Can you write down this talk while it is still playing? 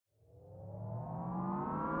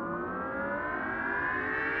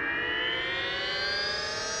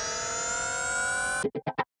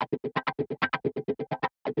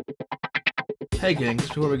Hey gang,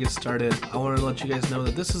 just before we get started, I want to let you guys know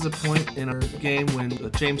that this is a point in our game when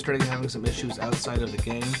James started having some issues outside of the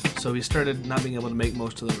game, so he started not being able to make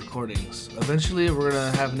most of the recordings. Eventually, we're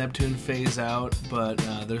going to have Neptune phase out, but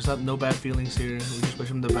there's no bad feelings here. We just wish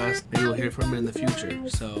him the best. Maybe we'll hear from him in the future.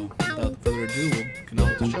 So, without further ado, we'll get on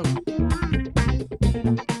with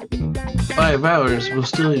the show. 5 hours, we'll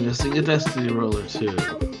still be missing a Destiny roll or two.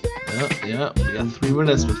 Yeah, we got 3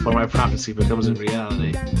 minutes before my prophecy becomes a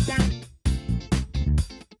reality.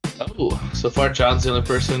 Oh, so far John's the only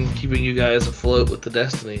person keeping you guys afloat with the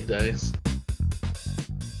Destiny dice.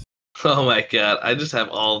 Oh my god, I just have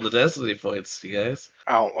all the Destiny points, you guys.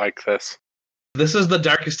 I don't like this. This is the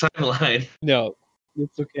darkest timeline. No,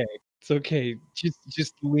 it's okay. It's okay.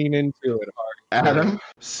 Just lean into it hard. Adam,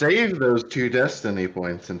 save those 2 Destiny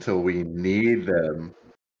points until we need them.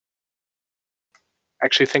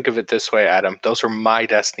 Actually, think of it this way, Adam. Those are my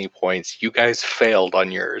Destiny points. You guys failed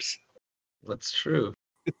on yours. That's true.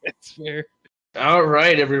 That's fair.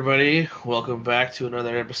 Alright, everybody. Welcome back to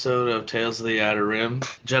another episode of Tales of the Outer Rim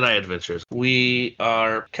Jedi Adventures. We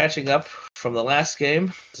are catching up from the last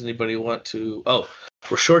game. Does anybody want to... Oh,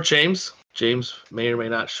 we're short James. James may or may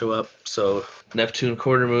not show up. So, Neptune,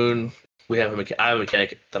 Quarter Moon, I have a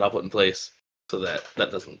mechanic that I'll put in place so that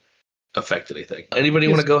doesn't affect anything. Anybody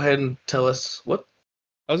want to go ahead and tell us what?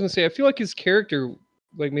 I was going to say, I feel like his character...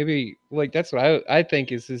 maybe that's what I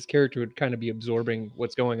think is his character would kind of be absorbing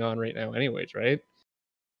what's going on right now anyways, right?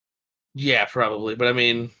 Yeah, probably. But I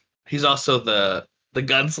mean, he's also the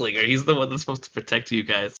gunslinger. He's the one that's supposed to protect you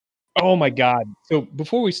guys. Oh my god. So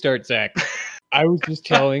before we start, Zach, I was just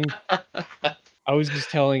telling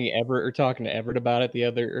Everett, or talking to Everett about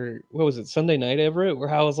it what was it, Sunday night, Everett,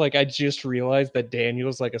 where I was like, I just realized that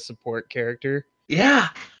Daniel's like a support character. Yeah,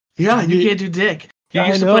 you can't do dick. You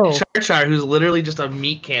used to play Char Char, who's literally just a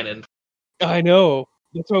meat cannon. I know.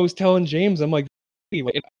 That's what I was telling James. I'm like,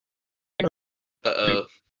 uh-oh.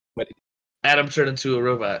 Adam turned into a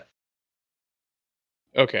robot.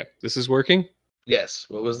 Okay, this is working? Yes.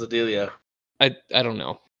 What was the dealio? I don't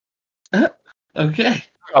know. Okay.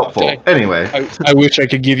 Helpful. Anyway. I wish I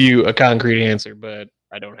could give you a concrete answer, but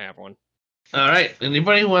I don't have one. All right.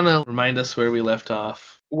 Anybody want to remind us where we left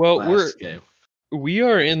off? Well, last game? We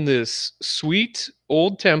are in this sweet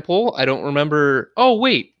old temple. I don't remember. Oh,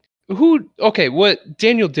 wait. Okay, what?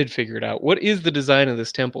 Daniel did figure it out. What is the design of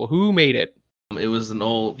this temple? Who made it? It was an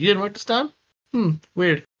old... You didn't write this down?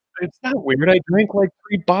 Weird. It's not weird. I drank like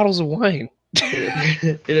 3 bottles of wine.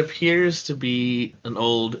 It appears to be an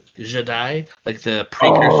old Jedi, like the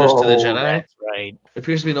precursors to the Jedi. That's right. It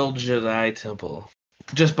appears to be an old Jedi temple,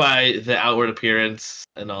 just by the outward appearance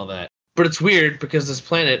and all that. But it's weird because this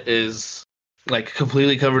planet is like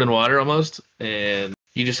completely covered in water almost, and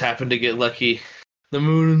you just happen to get lucky. The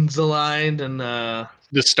moon's aligned and the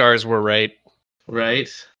stars were right. Right.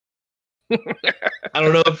 I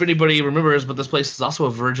don't know if anybody remembers, but this place is also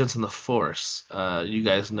a Vergence in the Force. You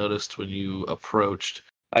guys noticed when you approached.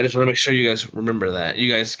 I just want to make sure you guys remember that.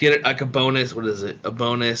 You guys get it like a bonus. What is it? A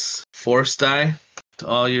bonus Force die to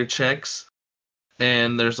all your checks.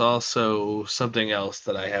 And there's also something else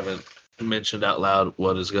that I haven't mentioned out loud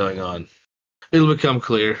what is going on. It'll become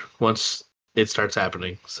clear once it starts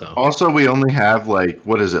happening. So Also, we only have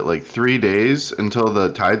 3 days until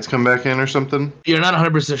the tides come back in or something? You're not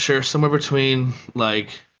 100% sure. Somewhere between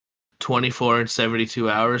 24 and 72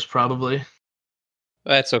 hours, probably.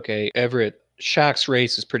 That's okay. Everett, Shock's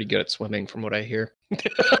race is pretty good at swimming, from what I hear.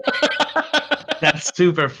 That's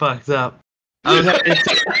super fucked up.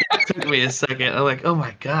 It took me a second. I'm like, oh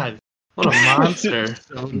my god, what a monster.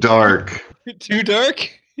 Dark. Too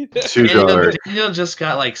dark? Too dark. Daniel just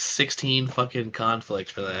got 16 fucking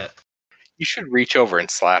conflict for that. You should reach over and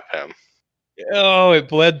slap him. Oh, it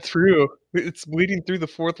bled through. It's bleeding through the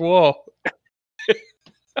 4th wall.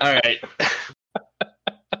 All right.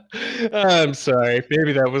 I'm sorry.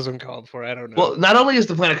 Maybe that wasn't called for. I don't know. Well, not only is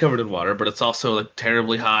the planet covered in water, but it's also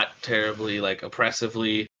terribly hot, terribly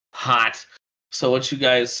oppressively hot. So once you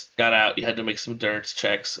guys got out, you had to make some endurance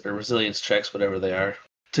checks or resilience checks, whatever they are,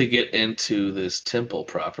 to get into this temple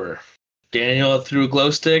proper. Daniel threw a glow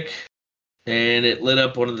stick, and it lit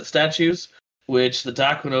up one of the statues, which the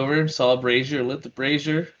doc went over, saw a brazier, lit the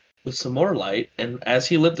brazier with some more light, and as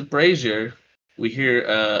he lit the brazier, we hear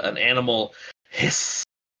an animal hiss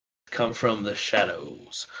come from the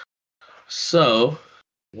shadows. So,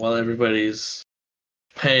 while everybody's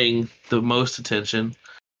paying the most attention,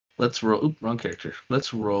 let's roll... Oop, wrong character.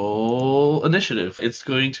 Let's roll initiative. It's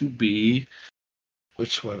going to be...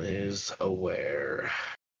 Which one is aware?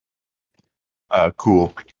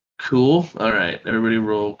 Cool. Cool? Alright, everybody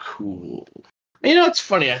roll cool. You know, it's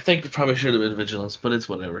funny. I think it probably should have been vigilance, but it's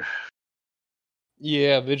whatever.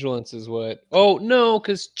 Yeah, vigilance is what. Oh no,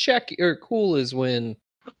 because check or cool is when.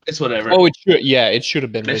 It's whatever. Oh, it should. Yeah, it should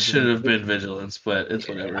have been. It should vigilance. have been vigilance, but it's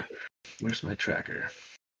whatever. Where's my tracker?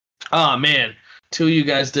 Oh man, two of you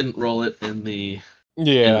guys didn't roll it in the.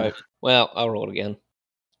 Yeah. Well, I'll roll it again.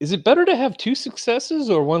 Is it better to have 2 successes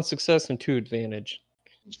or 1 success and 2 advantage?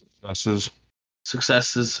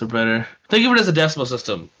 Successes are better. Think of it as a decimal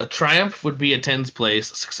system. A triumph would be a tens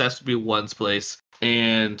place, a success would be ones place,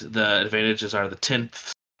 and the advantages are the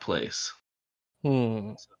 10th place.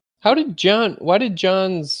 Why did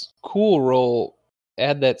John's cool roll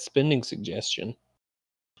add that spending suggestion?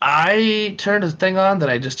 I turned a thing on that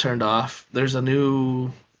I just turned off. There's a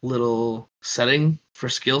new little setting for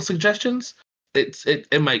skill suggestions.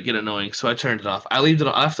 It might get annoying, so I turned it off. I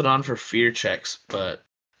left it on for fear checks, but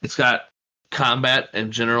it's got combat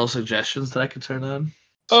and general suggestions that I can turn on.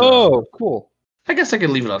 So Oh, cool. I guess I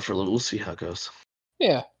can leave it on for a little. We'll see how it goes.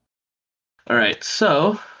 Yeah. All right.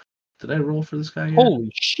 So, did I roll for this guy yet?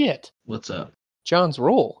 Holy shit. What's up? John's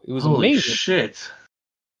roll. It was Holy amazing. shit.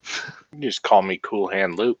 You just call me Cool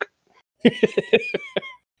Hand Luke.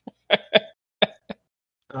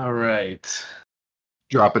 All right.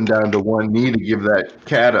 Dropping down to one knee to give that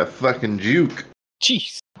cat a fucking juke.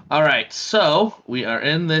 Jeez. All right. So we are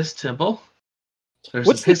in this temple. There's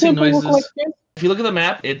What's some the hissing temple noises. look like again? If you look at the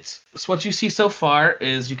map, it's what you see so far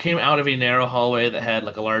is you came out of a narrow hallway that had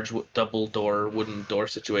like a large double door, wooden door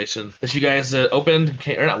situation that you guys opened,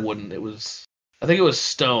 or not wooden. I think it was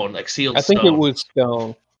stone, like sealed I stone. think it was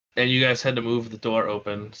stone. And you guys had to move the door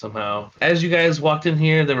open somehow. As you guys walked in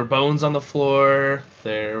here, there were bones on the floor.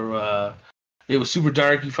 It was super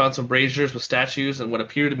dark. You found some braziers with statues and what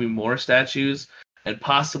appeared to be more statues and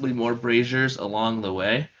possibly more braziers along the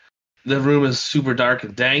way. The room is super dark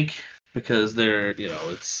and dank because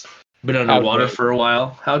it's been underwater for a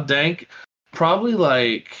while. How dank? Probably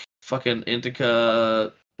like fucking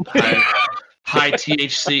indica, high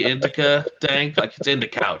THC indica dank. Like it's in the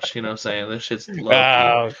couch, you know what I'm saying? This shit's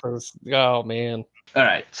low. Oh, man. All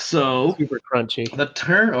right, so Super crunchy. the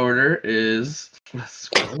turn order is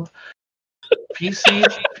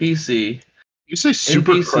PC. You say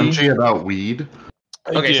super NPC. crunchy about weed?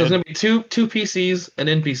 Okay, so it's gonna be two PCs, an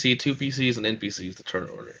NPC, two PCs, and NPCs. The turn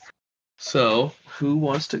order. So who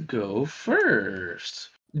wants to go first?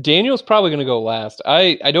 Daniel's probably going to go last.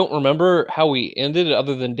 I don't remember how we ended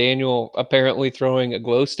other than Daniel apparently throwing a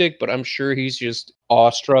glow stick, but I'm sure he's just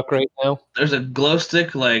awestruck right now. There's a glow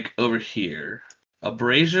stick like over here, a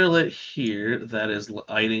brazier lit here that is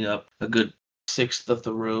lighting up a good 1/6 of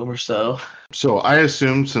the room or so. So I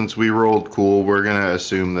assume since we rolled cool, we're going to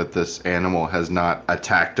assume that this animal has not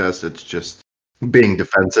attacked us. It's just being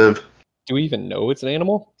defensive. Do we even know it's an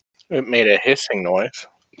animal? It made a hissing noise.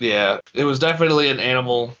 Yeah, it was definitely an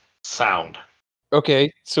animal sound.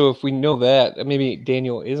 Okay, so if we know that, maybe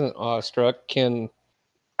Daniel isn't awestruck.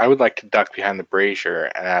 I would like to duck behind the brazier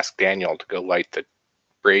and ask Daniel to go light the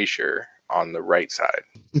brazier on the right side.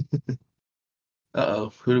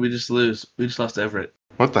 Uh-oh, who did we just lose? We just lost Everett.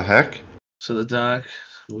 What the heck? So the doc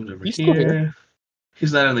moved over He's still here. here.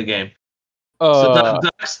 He's not in the game. So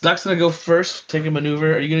Doc's gonna go first, take a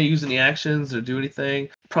maneuver. Are you gonna use any actions or do anything?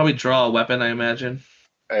 Probably draw a weapon, I imagine.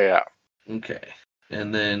 Yeah. Okay.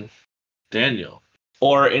 And then Daniel.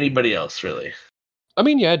 Or anybody else, really. I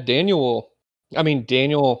mean, yeah, Daniel.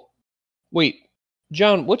 Wait,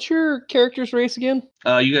 John, what's your character's race again?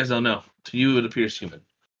 You guys don't know. To you, it appears human.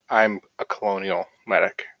 I'm a colonial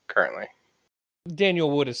medic currently.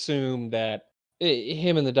 Daniel would assume that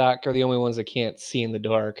him and the doc are the only ones that can't see in the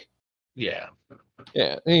dark. Yeah.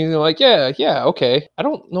 Yeah, and he's like, yeah, okay. I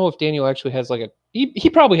don't know if Daniel actually has like he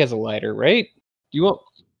probably has a lighter, right? Do you want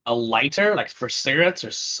A lighter, like for cigarettes or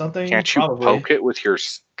something? Can't you Probably. poke it with your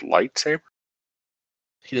lightsaber?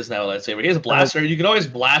 He doesn't have a lightsaber. He has a blaster. You can always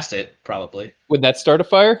blast it, probably. would that start a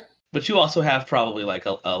fire? But you also have probably like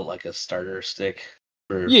a starter stick.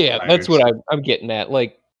 For Yeah, fires. that's what I'm getting at.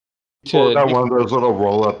 Like, Or got one of those little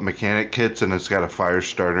roll-up mechanic kits, and it's got a fire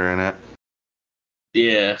starter in it.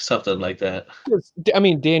 Yeah, something like that. I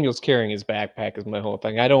mean, Daniel's carrying his backpack is my whole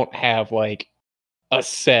thing. I don't have like a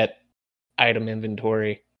set item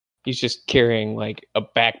inventory. He's just carrying like a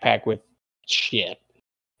backpack with shit.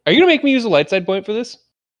 Are you gonna make me use a light side point for this?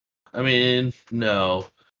 I mean, no.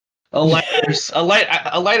 A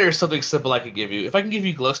lighter is something simple I could give you. If I can give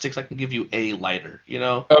you glow sticks, I can give you a lighter. You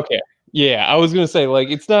know. Okay. Yeah, I was gonna say like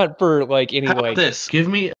it's not for like any How about like this? Give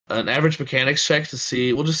me an average mechanics check to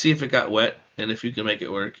see. We'll just see if it got wet and if you can make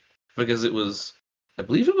it work. Because it was, I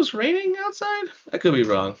believe it was raining outside. I could be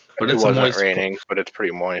wrong, but It it's wasn't a moist. raining, but it's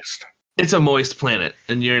pretty moist. It's a moist planet,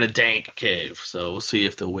 and you're in a dank cave. So we'll see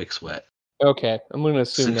if the wick's wet. Okay, I'm going to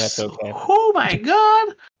assume that's okay. Oh my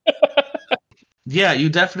god! Yeah, you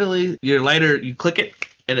definitely, your lighter, you click it,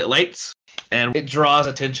 and it lights, and it draws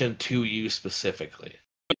attention to you specifically.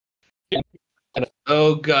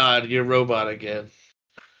 Oh god, you're robot again.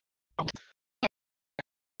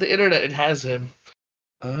 The internet, it has him.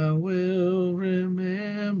 I will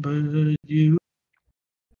remember you.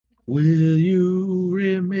 Will you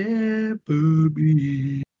remember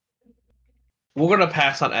me? We're gonna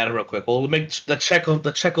pass on Adam real quick. We'll make the check.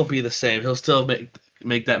 The check will be the same. He'll still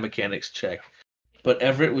make that mechanics check. But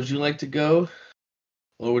Everett, would you like to go,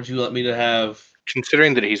 or would you let me to have?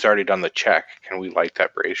 Considering that he's already done the check, can we light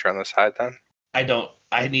that brazier on the side then? I don't.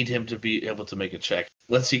 I need him to be able to make a check.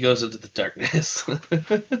 Once he goes into the darkness.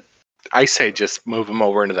 I say just move him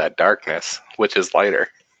over into that darkness, which is lighter.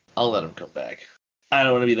 I'll let him come back. I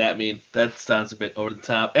don't want to be that mean. That sounds a bit over the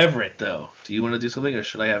top. Everett, though, do you want to do something, or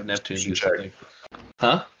should I have Neptune do something?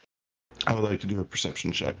 Huh? I would like to do a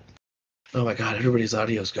perception check. Oh my god, everybody's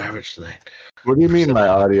audio is garbage tonight. What do you mean my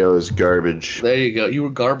audio is garbage? There you go. You were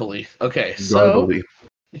garbly. Okay, so Garbly.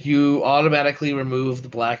 you automatically remove the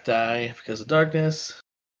black die because of darkness.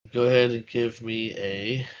 Go ahead and give me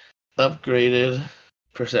a upgraded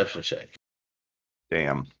perception check.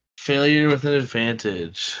 Damn. Failure with an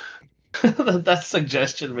advantage. That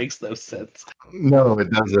suggestion makes no sense. No,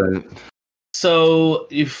 it doesn't. So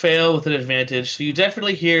you fail with an advantage. So you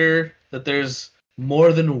definitely hear that there's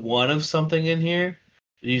more than one of something in here.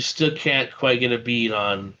 You still can't quite get a beat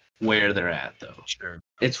on where they're at, though. Sure.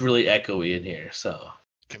 It's really echoey in here, so.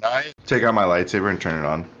 Can I take out my lightsaber and turn it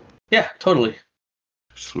on? Yeah, totally.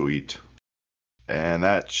 Sweet. And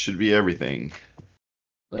that should be everything.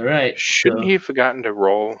 All right. Shouldn't so, he have forgotten to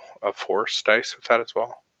roll a force dice with that as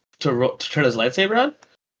well? to turn his lightsaber on?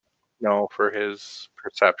 No, for his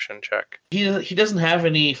perception check. He doesn't have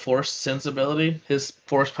any force sensibility. His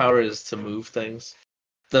force power is to move things.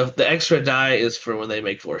 The extra die is for when they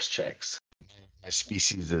make force checks. My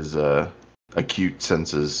species is acute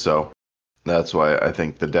senses, so that's why I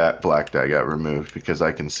think the black die got removed, because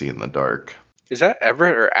I can see in the dark. Is that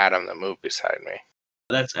Everett or Adam that moved beside me?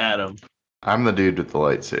 That's Adam. I'm the dude with the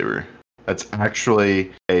lightsaber. That's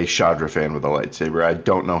actually a Shadra fan with a lightsaber. I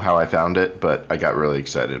don't know how I found it, but I got really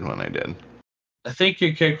excited when I did. I think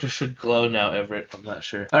your character should glow now, Everett. I'm not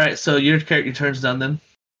sure. All right, so your turn's done then.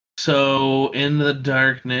 So in the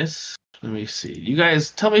darkness, let me see. You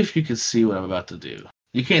guys, tell me if you can see what I'm about to do.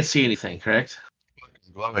 You can't see anything, correct?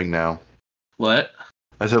 I'm glowing now. What?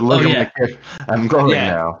 I said, look at my I'm glowing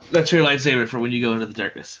Yeah. now. That's your lightsaber for when you go into the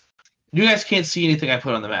darkness. You guys can't see anything I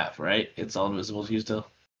put on the map, right? It's all invisible to you still.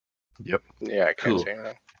 Yep. Yeah, I can't Cool. see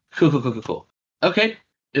anything. Cool. Okay.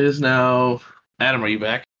 It is now. Adam, are you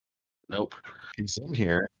back? Nope. He's in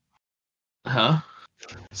here. Huh?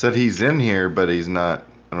 Said he's in here, but he's not.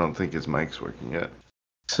 I don't think his mic's working yet.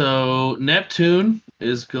 So Neptune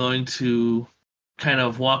is going to kind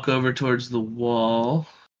of walk over towards the wall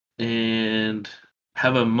and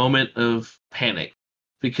have a moment of panic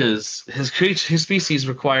because his species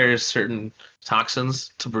requires certain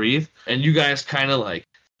toxins to breathe, and you guys kind of like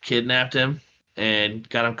kidnapped him and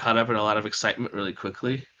got him caught up in a lot of excitement really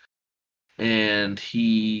quickly. And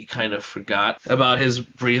he kind of forgot about his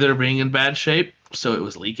breather being in bad shape, so it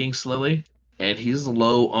was leaking slowly. And he's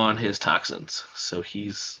low on his toxins, so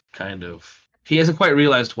he hasn't quite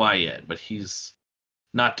realized why yet, but he's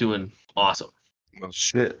not doing awesome. Well,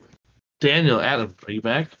 shit. Daniel, Adam, are you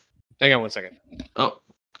back? Hang on one second. Oh,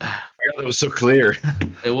 God, that was so clear.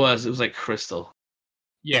 it was like crystal.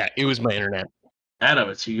 Yeah, it was my internet.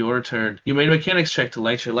 Adam, it's your turn. You made a mechanics check to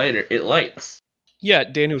light your lighter. It lights. Yeah,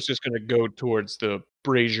 Daniel's just going to go towards the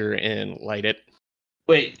brazier and light it.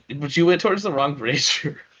 Wait, but you went towards the wrong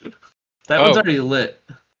brazier. That one's already lit.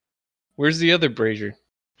 Where's the other brazier?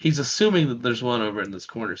 He's assuming that there's one over in this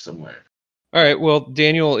corner somewhere. All right, well,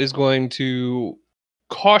 Daniel is going to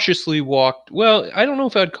cautiously walk. Well, I don't know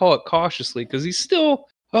if I'd call it cautiously because he's still.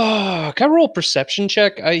 Can I roll a perception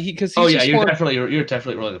check? You're definitely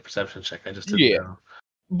rolling a perception check. I just didn't know.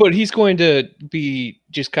 But he's going to be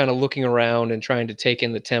just kind of looking around and trying to take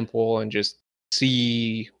in the temple and just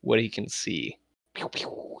see what he can see.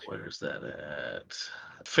 Where's that at?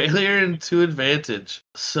 Failure and to advantage.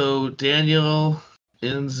 So Daniel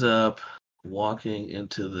ends up walking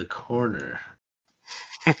into the corner.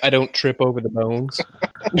 I don't trip over the bones.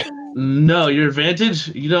 No, your advantage,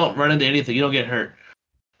 you don't run into anything. You don't get hurt.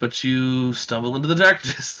 But you stumble into the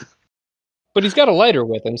darkness. But he's got a lighter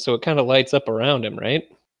with him, so it kind of lights up around him, right?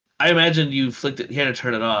 I imagine you flicked it. You had to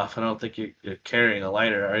turn it off. I don't think you're carrying a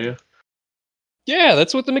lighter, are you? Yeah,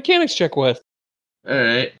 that's what the mechanics check was. All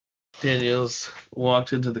right. Daniel's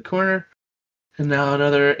walked into the corner. And now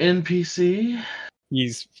another NPC.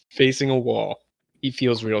 He's facing a wall. He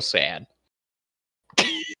feels real sad.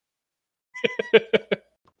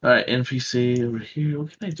 All right, NPC over here.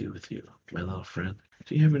 What can I do with you, my little friend?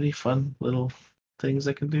 Do you have any fun little things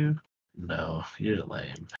I can do? No, you're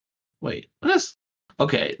lame. Wait, what is?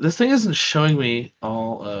 Okay, this thing isn't showing me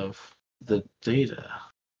all of the data.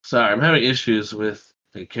 Sorry, I'm having issues with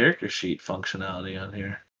the character sheet functionality on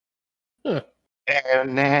here. Huh. Oh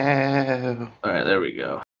no. All right, there we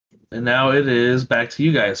go. And now it is back to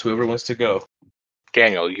you guys, whoever wants to go.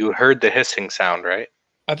 Daniel, you heard the hissing sound, right?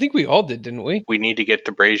 I think we all did, didn't we? We need to get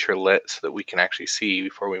the brazier lit so that we can actually see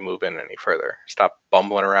before we move in any further. Stop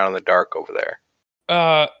bumbling around in the dark over there.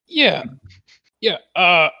 Yeah.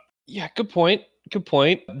 Yeah, good point. Good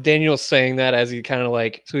point. Daniel's saying that as he kind of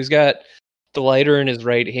like, so he's got the lighter in his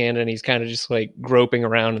right hand and he's kind of just like groping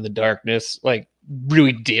around in the darkness, like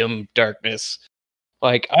really dim darkness.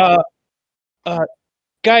 Like,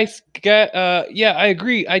 guys, yeah, I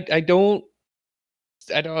agree. I don't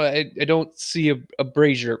see a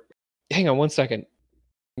brazier. Hang on one second.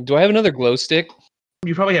 Do I have another glow stick?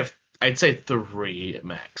 You probably have, I'd say 3 at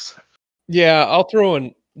max. Yeah, I'll throw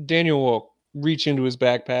in. Daniel will reach into his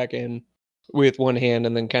backpack and with one hand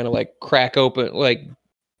and then kind of like crack open. Like,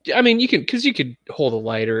 I mean, you could hold a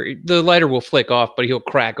lighter. The lighter will flick off, but he'll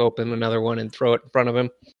crack open another one and throw it in front of him.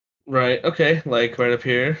 Right, okay, like right up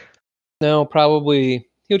here. No, probably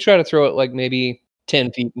he'll try to throw it like maybe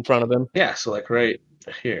 10 feet in front of him. Yeah, so like right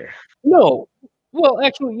here. No. Well,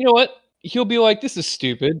 actually, you know what? He'll be like, this is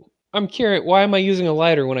stupid. I'm carrying. Why am I using a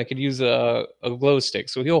lighter when I could use a glow stick?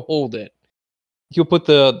 So he'll hold it. He'll put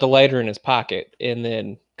the lighter in his pocket, and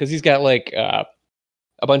then because he's got like a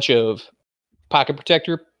bunch of pocket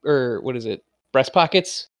protector or what is it, breast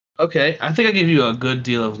pockets. Okay, I think I gave you a good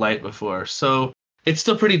deal of light before. So it's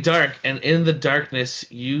still pretty dark, and in the darkness,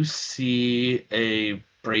 you see a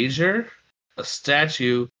brazier, a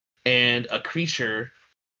statue, and a creature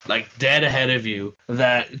like dead ahead of you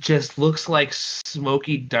that just looks like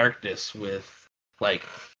smoky darkness with like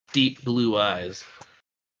deep blue eyes.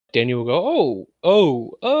 Daniel will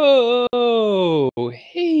go, oh,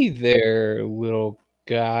 hey there, little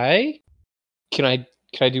guy. Can I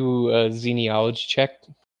do a xenology check?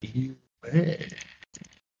 It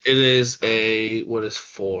is a what is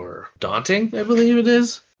 4? Daunting, I believe it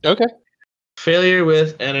is. Okay. Failure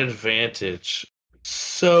with an advantage.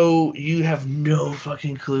 So you have no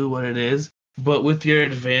fucking clue what it is, but with your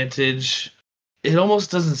advantage, it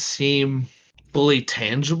almost doesn't seem fully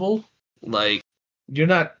tangible. Like you're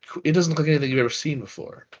not. It doesn't look like anything you've ever seen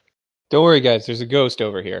before. Don't worry, guys. There's a ghost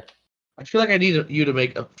over here. I feel like I need you to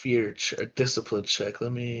make a discipline check.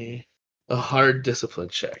 A hard discipline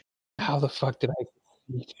check. How the fuck did I?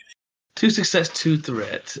 2 success, 2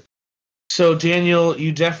 threat. So Daniel,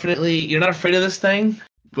 you're not afraid of this thing,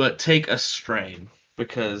 but take a strain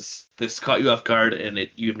because this caught you off guard and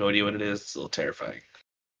you have no idea what it is. It's a little terrifying.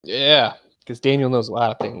 Yeah, because Daniel knows a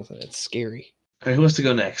lot of things and it's scary. All right, who wants to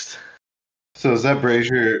go next? So is that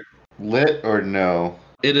brazier lit or no?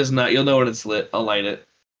 It is not. You'll know when it's lit. I'll light it.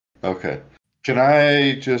 Okay. Can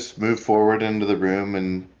I just move forward into the room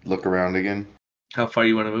and look around again? How far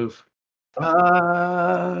you want to move?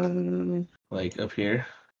 Like up here.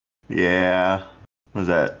 Yeah. Was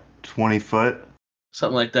that 20 foot?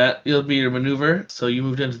 Something like that. It'll be your maneuver. So you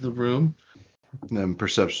moved into the room. And then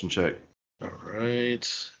perception check. All right.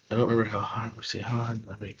 I don't remember how hard. Let me see. How hard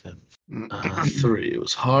did I make that? 3. It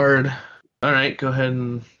was hard. All right. Go ahead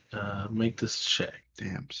and make this check.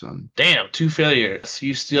 Damn, son. Damn, 2 failures.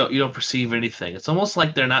 You don't perceive anything. It's almost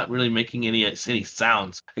like they're not really making any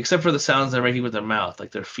sounds, except for the sounds they're making with their mouth.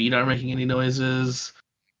 Like their feet aren't making any noises.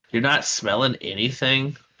 You're not smelling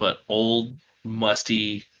anything but old,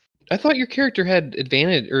 musty. I thought your character had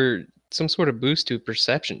advantage or some sort of boost to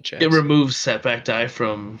perception checks. It removes setback die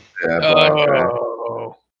from. Yeah, black guy.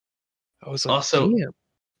 Oh. I was like, Also, damn.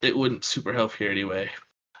 it wouldn't super help here anyway.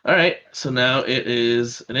 All right, so now it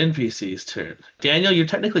is an NPC's turn. Daniel, you're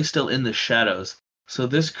technically still in the shadows. So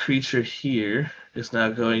this creature here is now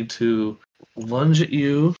going to lunge at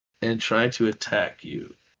you and try to attack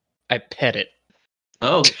you. I pet it.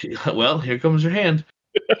 Oh, well, here comes your hand.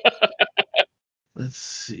 Let's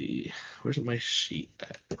see. Where's my sheet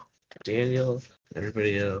at? Daniel,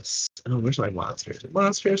 everybody else. Oh, where's my monsters?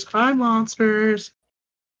 Monsters, hi, monsters.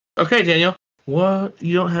 Okay, Daniel. What?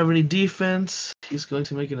 You don't have any defense. He's going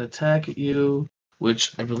to make an attack at you,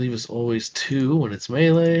 which I believe is always 2 when it's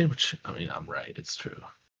melee, which, I mean, I'm right. It's true.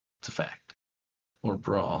 It's a fact. Or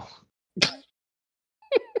brawl.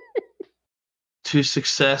 2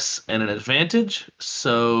 success and an advantage.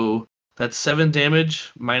 So that's 7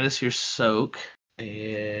 damage minus your soak.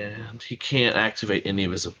 And he can't activate any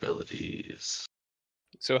of his abilities.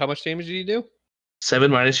 So how much damage did he do?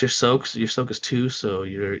 7 minus your soak. Your soak is 2, so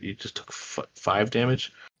you just took 5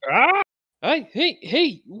 damage. Ah!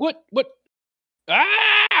 Hey! What?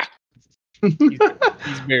 Ah!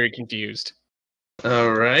 He's very confused.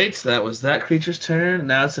 All right, that was that creature's turn.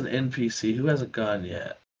 Now it's an NPC. Who hasn't gone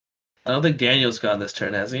yet? I don't think Daniel's gone this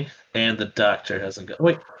turn, has he? And the doctor hasn't gone.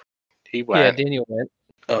 Wait. He went. Yeah, Daniel went.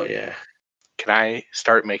 Oh yeah. Can I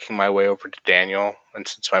start making my way over to Daniel? And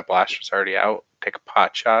since my blaster's already out, take a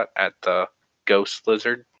pot shot at the ghost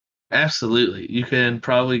lizard. Absolutely. You can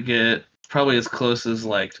probably get as close as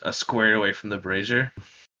like a square away from the brazier.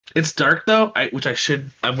 It's dark though, I'm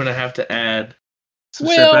gonna have to add some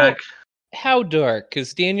setback. How dark?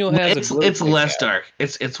 Because Daniel has it's less dark.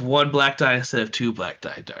 It's 1 black die instead of 2 black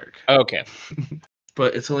die dark. Okay.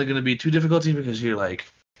 But it's only gonna be 2 difficulty because you're like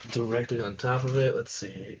directly on top of it. Let's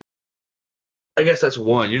see. I guess that's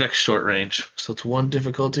 1. You're next short range. So it's 1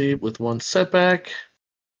 difficulty with 1 setback.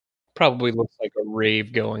 Probably looks like a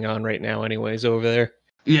rave going on right now anyways over there.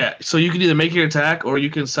 Yeah, so you can either make your attack or you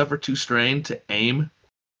can suffer 2 strain to aim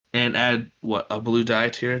and add a blue die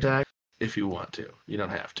to your attack if you want to. You don't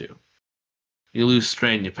have to. You lose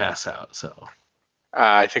strain, you pass out. So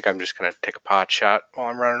I think I'm just gonna take a pot shot while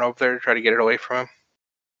I'm running over there to try to get it away from him.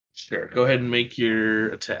 sure, go ahead and make your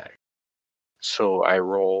attack. So I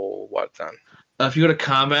roll what then? If you go to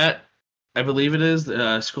combat, I believe it is,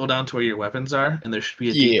 scroll down to where your weapons are, and there should be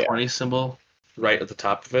a D20 symbol right at the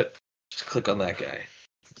top of it. Just click on that guy.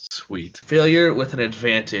 Sweet. Failure with an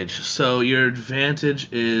advantage. So your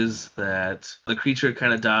advantage is that the creature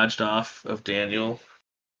kind of dodged off of Daniel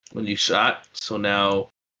when you shot. So now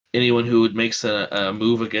anyone who makes a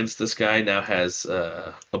move against this guy now has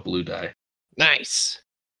a blue die. Nice.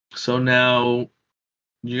 So now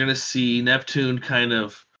you're going to see Neptune kind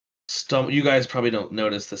of stumble. You guys probably don't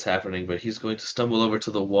notice this happening, but he's going to stumble over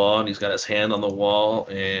to the wall, and he's got his hand on the wall.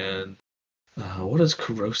 And what is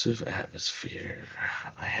corrosive atmosphere?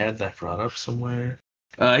 I had that brought up somewhere.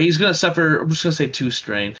 He's going to suffer, I'm just going to say 2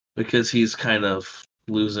 strain, because he's kind of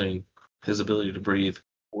losing his ability to breathe.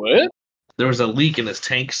 What? There was a leak in his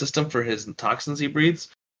tank system for his toxins he breathes.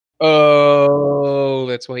 Oh,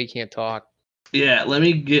 that's why he can't talk. Yeah, let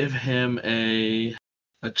me give him a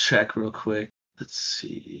check real quick. Let's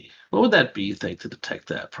see. What would that be, you think, to detect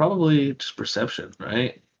that? Probably just perception,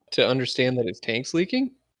 right? To understand that his tank's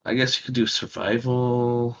leaking? I guess you could do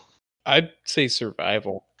survival. I'd say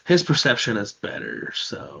survival. His perception is better,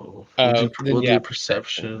 so then we'll yeah, do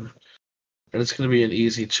perception. And it's going to be an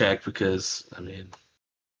easy check because,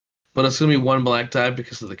 but it's going to be 1 black die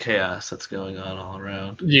because of the chaos that's going on all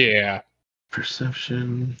around. Yeah.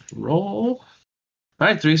 Perception roll. All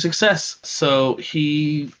right, 3 success. So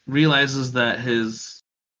he realizes that his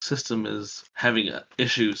system is having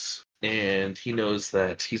issues, and he knows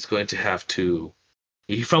that he's going to have to.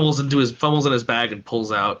 He fumbles in his bag and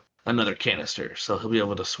pulls out another canister, so he'll be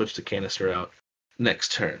able to switch the canister out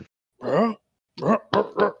next turn.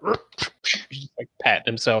 He's like patting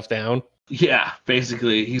himself down. Yeah,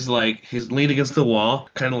 basically, he's leaned against the wall,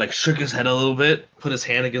 kind of like shook his head a little bit, put his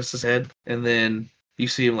hand against his head, and then you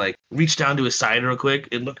see him like reach down to his side real quick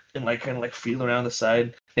and look and like kind of like feel around the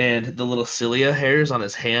side, and the little cilia hairs on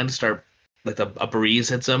his hand start like a breeze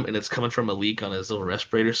hits him, and it's coming from a leak on his little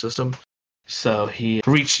respirator system. So he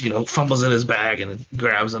fumbles in his bag and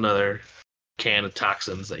grabs another can of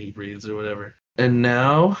toxins that he breathes or whatever. And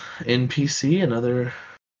now another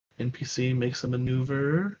NPC makes a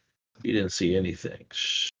maneuver. You didn't see anything.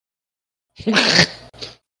 Shh.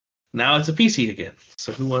 Now it's a PC again.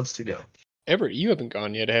 So who wants to go? Everett, you haven't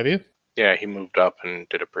gone yet, have you? Yeah, he moved up and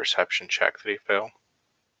did a perception check that he failed.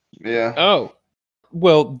 Yeah. Oh.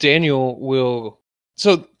 Well, Daniel will.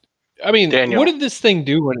 So, Daniel. what did this thing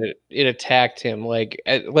do when it attacked him? Like,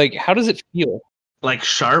 how does it feel? Like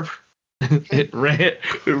sharp. It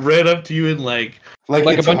ran up to you and like it's a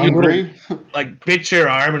bunch of hungry. like bit your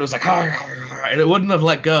arm, and it was like, and it wouldn't have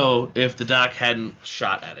let go if the doc hadn't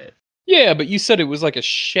shot at it. Yeah, but you said it was like a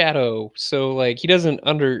shadow, so like he doesn't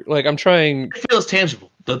I'm trying. It feels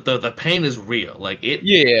tangible. The pain is real. Like it.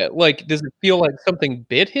 Yeah, like does it feel like something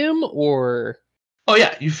bit him or? Oh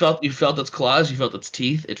yeah, you felt its claws, you felt its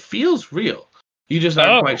teeth. It feels real. You just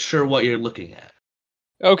aren't quite sure what you're looking at.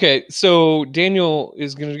 Okay, so Daniel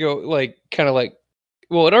is gonna go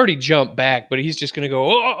well, it already jumped back, but he's just gonna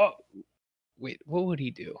go. Oh. Wait, what would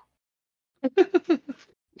he do?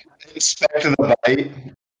 Inspect the bite.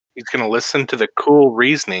 He's going to listen to the cool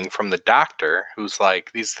reasoning from the doctor, who's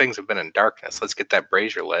like, these things have been in darkness. Let's get that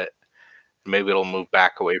brazier lit. Maybe it'll move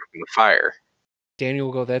back away from the fire. Daniel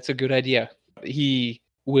will go, that's a good idea. He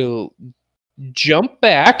will jump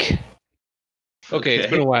back. Okay, it's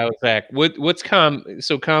been a while, Zach. What's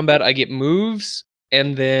combat? I get moves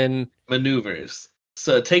and then maneuvers.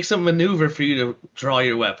 So it takes a maneuver for you to draw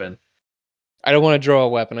your weapon. I don't want to draw a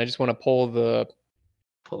weapon. I just want to pull the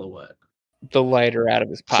what? The lighter out of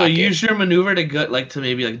his pocket. So use your maneuver to go to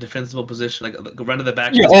maybe like a defensible position, like run to the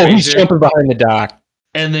back. Yeah, of his he's jumping behind the dock.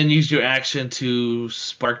 And then use your action to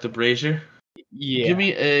spark the brazier. Yeah. Give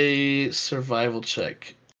me a survival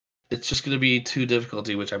check. It's just going to be 2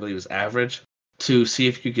 difficulty, which I believe is average, to see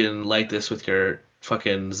if you can light this with your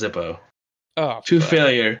fucking Zippo. Oh, 2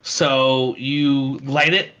 failure. So you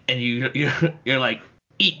light it, and you're like,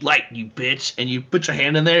 eat light, you bitch, and you put your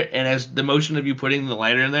hand in there, and as the motion of you putting the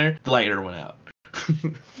lighter in there, the lighter went out.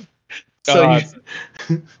 So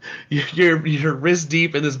you're wrist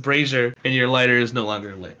deep in this brazier, and your lighter is no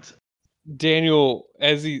longer lit. Daniel,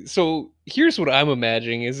 so here's what I'm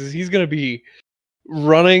imagining is he's gonna be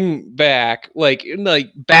running back, like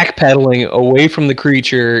backpedaling away from the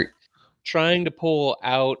creature, trying to pull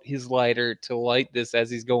out his lighter to light this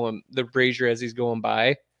as he's going the brazier as he's going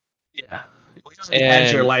by. Yeah, he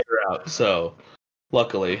had your lighter out, so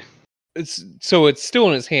luckily it's still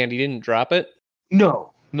in his hand. He didn't drop it. No.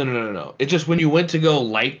 It's just when you went to go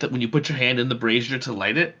light that, when you put your hand in the brazier to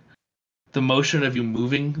light it, the motion of you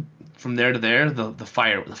moving from there to there, the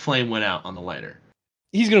flame went out on the lighter.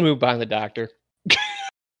 He's gonna move behind the doctor.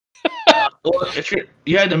 Well,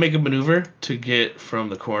 you had to make a maneuver to get from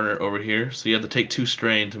the corner over here, so you had to take 2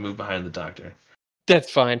 strain to move behind the doctor. That's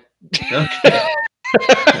fine. Okay.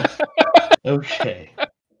 Okay.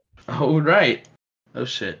 Oh right. Oh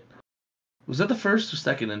shit. Was that the first or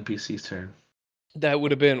second NPC's turn? That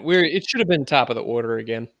would have been weird. It should have been top of the order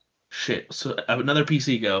again. Shit. So another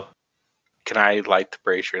PC go. Can I light the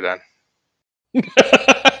brazier then?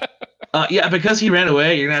 Yeah, because he ran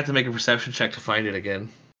away, you're gonna have to make a perception check to find it again.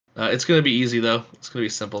 It's gonna be easy though. It's gonna be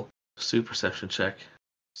simple. Just do a perception check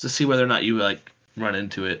to see whether or not you run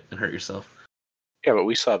into it and hurt yourself. Yeah, but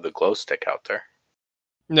we still have the glow stick out there.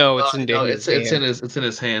 No, it's in Daniel's hand. It's in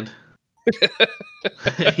his hand.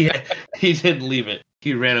 He didn't leave it.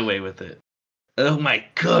 He ran away with it. Oh my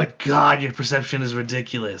good God, your perception is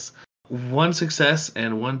ridiculous. 1 success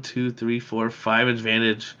and 1, 2, 3, 4, 5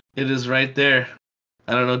 advantage. It is right there.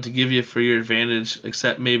 I don't know what to give you for your advantage,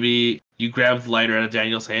 except maybe you grab the lighter out of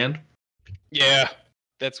Daniel's hand. Yeah,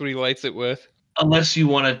 that's what he lights it with. Unless you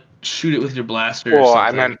want to shoot it with your blaster. Well, or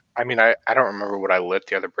something. I don't remember what I lit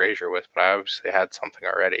the other brazier with, but I obviously had something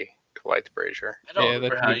already to light the brazier. I don't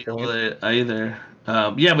remember how you lit it either.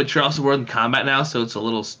 Yeah, but you're also in combat now, so it's a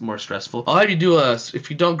little more stressful. I'll have you do if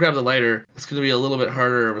you don't grab the lighter, it's going to be a little bit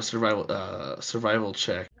harder of a survival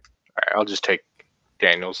check. All right, I'll just take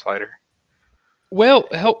Daniel's lighter. Well,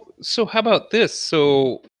 how about this?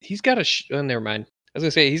 So he's got never mind. I was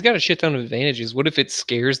gonna say he's got a shit ton of advantages. What if it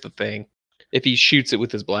scares the thing? If he shoots it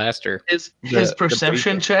with his blaster, his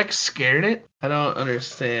perception check scared it. I don't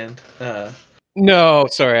understand. No,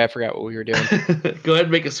 sorry, I forgot what we were doing. Go ahead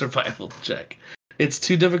and make a survival check. It's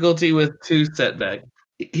 2 difficulty with 2 setback.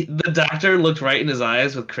 The doctor looked right in his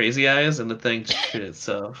eyes with crazy eyes, and the thing shit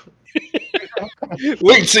itself.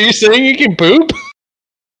 Wait, so you're saying you can poop?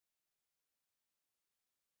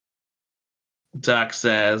 Doc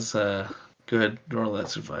says, go ahead, roll that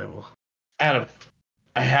survival. Adam,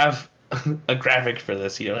 I have a graphic for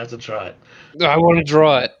this. You don't have to draw it. I want to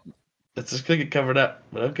draw it. It's just going to get covered up,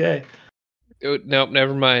 but okay. Oh, nope,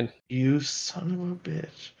 never mind. You son of a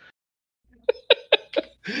bitch.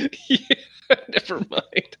 Yeah, never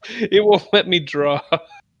mind. It won't let me draw.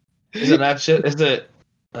 Is it not shit? Is it?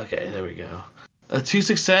 Okay, there we go. 2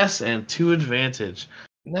 success and 2 advantage.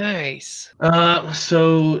 Nice.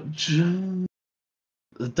 So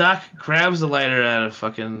the doc grabs the lighter out of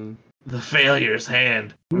fucking the failure's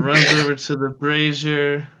hand, runs over to the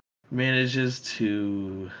brazier, manages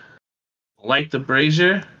to light the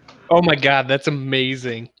brazier. Oh my God, that's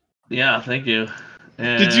amazing. Yeah, thank you.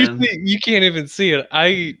 And did you see? You can't even see it.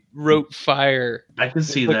 I wrote fire. I can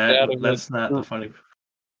see that. That's not the funny.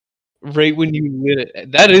 Right when you lit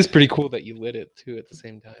it. That is pretty cool that you lit it too at the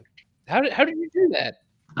same time. How did you do that?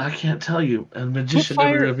 I can't tell you. A magician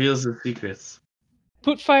never reveals his secrets.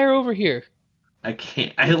 Put fire over here. I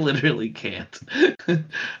can't. I literally can't.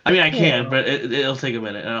 I mean, I can, but it'll take a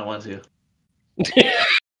minute. I don't want to.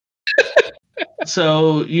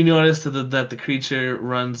 So you notice that the creature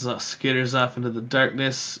skitters off into the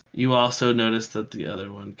darkness. You also notice that the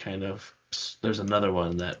other one there's another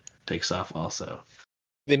one that takes off also.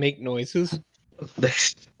 They make noises.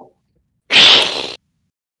 Is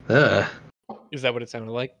that what it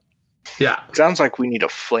sounded like? Yeah. Sounds like we need a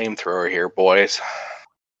flamethrower here, boys.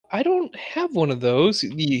 I don't have one of those.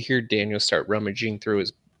 You hear Daniel start rummaging through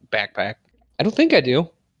his backpack. I don't think I do.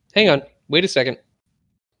 Hang on. Wait a second.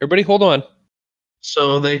 Everybody hold on.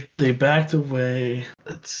 So they backed away.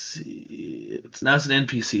 Let's see. Now it's an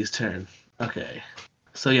NPC's turn. Okay.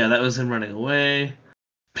 So yeah, that was him running away.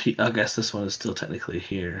 I guess this one is still technically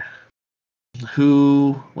here.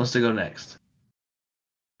 Who wants to go next?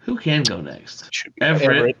 Who can go next? Should be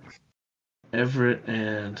Everett,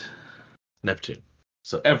 and Neptune.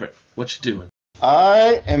 So Everett, what you doing?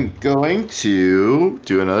 I am going to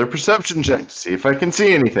do another perception check to see if I can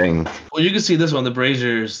see anything. Well, you can see this one. The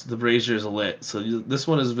braziers are lit. So this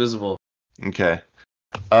one is visible. Okay.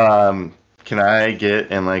 Can I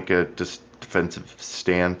get in like a defensive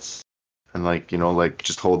stance and like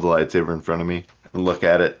just hold the lightsaber in front of me and look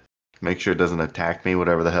at it, make sure it doesn't attack me,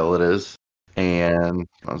 whatever the hell it is. And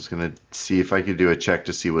I was gonna see if I could do a check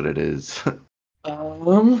to see what it is.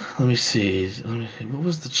 Let me see. What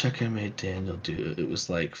was the check I made Daniel do? It was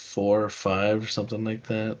like 4 or 5 or something like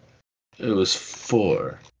that. It was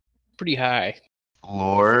 4. Pretty high.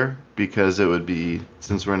 Lore, because it would be,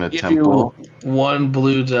 since we're in a Give temple. you 1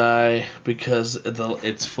 blue die because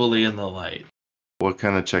it's fully in the light. What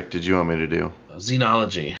kind of check did you want me to do?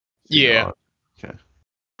 Xenology. Yeah. Okay.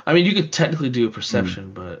 I mean, you could technically do a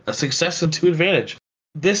perception, but a success and 2 advantage.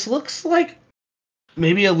 This looks like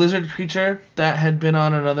maybe a lizard creature that had been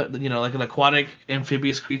on another, like an aquatic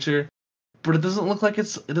amphibious creature, but it doesn't look like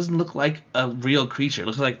it doesn't look like a real creature. It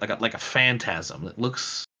looks like a phantasm. It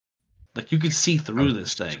looks like you can see through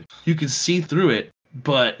this thing. You can see through it,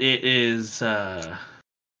 but it is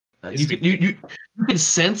you can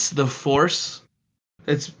sense the force.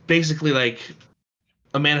 It's basically like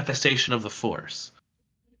a manifestation of the force.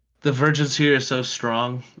 The virgins here are so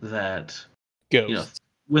strong that Ghosts.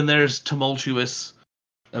 when there's tumultuous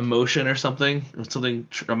emotion or something, when something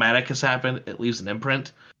traumatic has happened, it leaves an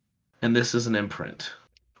imprint, and this is an imprint.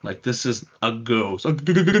 Like, this is a ghost. A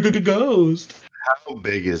ghost. How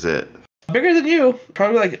big is it? Bigger than you.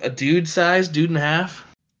 Probably like a dude size, dude and a half.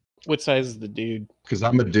 What size is the dude? Because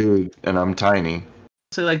I'm a dude and I'm tiny.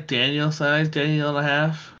 Say like Daniel size, Daniel and a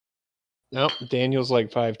half. Nope, Daniel's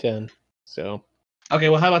like 5'10". So Okay,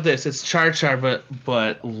 well, how about this? It's Char Char,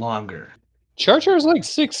 but longer. Char Char's like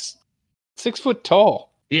 6 foot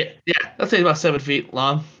tall. Yeah, I'd say about 7 feet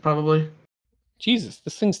long, probably. Jesus,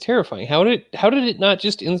 this thing's terrifying. How did it not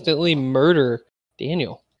just instantly murder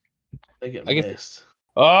Daniel? They get I guess- missed.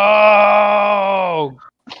 Oh,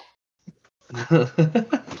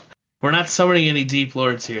 We're not summoning any deep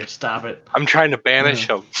lords here. Stop it. I'm trying to banish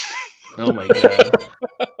him. Oh my god.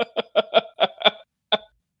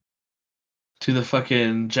 To the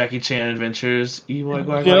fucking Jackie Chan adventures. Iwo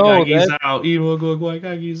Gwaikagi's out. Iwo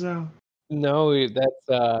Gwaikagi's out. no,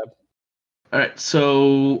 that's Alright,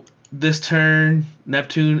 so this turn,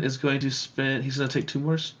 Neptune is going to spin. He's going to take 2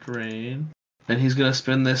 more strain. And he's going to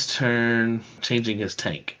spend this turn changing his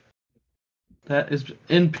tank. That is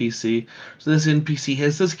NPC. So this NPC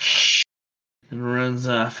hits this and runs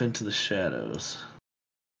off into the shadows.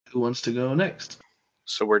 Who wants to go next?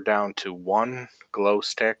 So we're down to 1 glow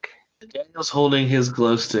stick. Daniel's holding his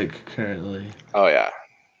glow stick currently. Oh yeah,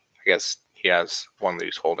 I guess he has one that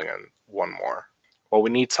he's holding and 1 more. Well, we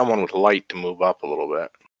need someone with light to move up a little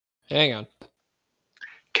bit. hang on.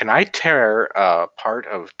 Can I tear part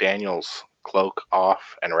of Daniel's cloak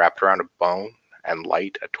off and wrap it around a bone and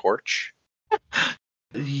light a torch?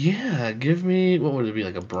 Yeah, give me, what would it be,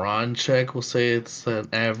 like a brawn check? We'll say it's an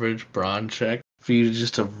average brawn check for you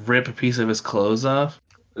just to rip a piece of his clothes off.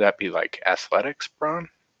 Would that be like athletics, Braun?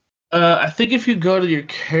 I think if you go to your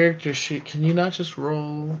character sheet, can you not just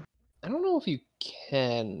roll? I don't know if you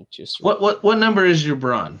can just. What number is your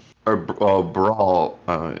brawn? Or brawl.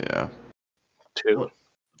 Oh yeah. 2.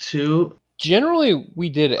 2? Generally, we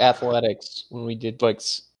did athletics when we did like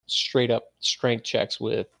straight up strength checks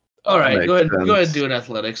with. All right, makes go ahead and sense. do an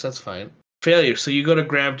athletics. That's fine. Failure. So you go to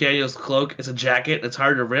grab Daniel's cloak. It's a jacket. It's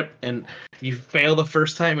hard to rip, and you fail the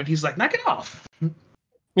first time, and he's like, "Knock it off."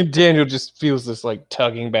 And Daniel just feels this like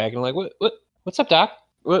tugging back and like, what's up, Doc?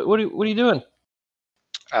 What are you doing?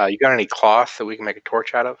 You got any cloth that we can make a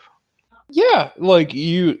torch out of? Yeah, like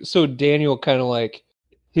you. So Daniel kind of like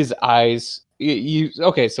his eyes.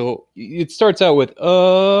 Okay? So it starts out with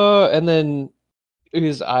and then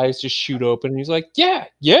his eyes just shoot open, and he's like, yeah.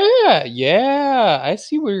 I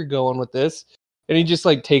see where you're going with this, and he just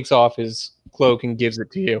like takes off his cloak and gives it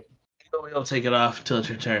to you. You'll take it off until it's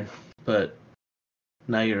your turn, but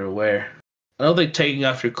now you're aware. I don't think taking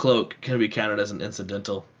off your cloak can be counted as an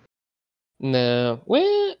incidental. No,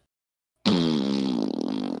 well,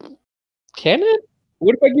 can it?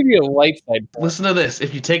 What if I give you a light side? Listen to this.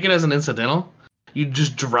 If you take it as an incidental, You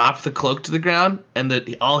just drop the cloak to the ground, and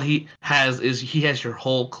that all he has your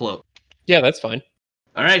whole cloak. Yeah, that's fine.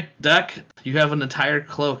 All right, Duck, you have an entire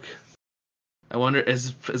cloak. I wonder,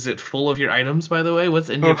 is it full of your items? By the way, what's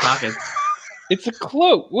in your pockets? It's a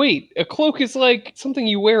cloak. Wait, a cloak is like something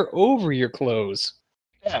you wear over your clothes.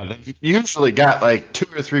 Yeah, they usually got like 2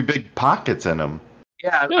 or 3 big pockets in them.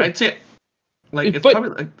 Yeah, No. I'd say like it's But-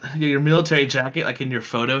 probably like your military jacket, like in your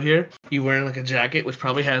photo here. You wearing like a jacket which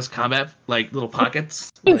probably has combat like little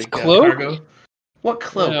pockets, It's like cloak? cargo. What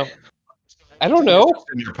cloak? No. I don't know.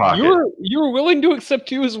 In your pocket. You were willing to accept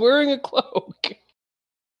he was wearing a cloak.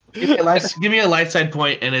 Give me a light side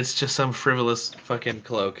point, and it's just some frivolous fucking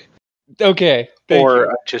cloak. Okay. Thank Or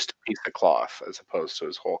you. just a piece of cloth as opposed to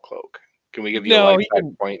his whole cloak. Can we give you No, a light he side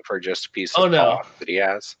can- point for just a piece Oh, of no. cloth that he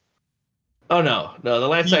has? Oh no. The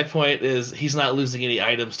light side point is he's not losing any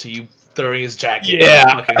items to you throwing his jacket.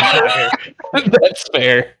 Yeah. In the fucking fire. That's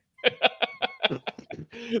fair.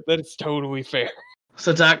 That is totally fair.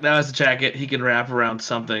 So Doc now has a jacket. He can wrap around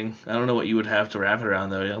something. I don't know what you would have to wrap it around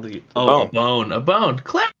though. I don't think. bone. A bone.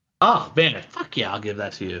 Clip. Oh man, fuck yeah, I'll give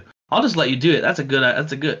that to you. I'll just let you do it. That's a good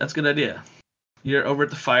idea. You're over at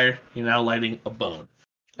the fire. You're now lighting a bone.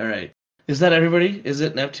 All right. Is that everybody? Is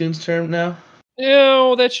it Neptune's turn now?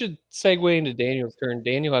 No, that should segue into Daniel's turn.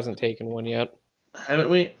 Daniel hasn't taken one yet. Haven't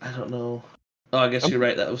we? I don't know. Oh, I guess you're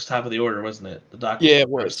right. That was top of the order, wasn't it? The doctor. Yeah, it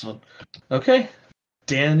was. One. Okay.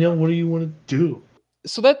 Daniel, what do you want to do?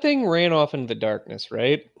 So that thing ran off into the darkness,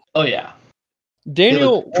 right? Oh yeah.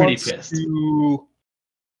 Daniel looked pretty wants pissed. to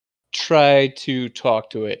try to talk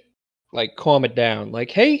to it, like calm it down. Like,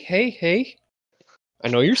 hey, I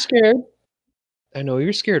know you're scared.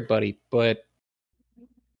 Buddy, but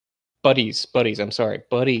buddies. I'm sorry,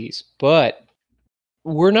 buddies. But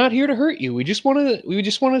we're not here to hurt you. We just want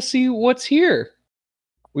to see what's here.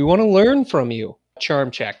 We want to learn from you. Charm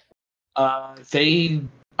check. They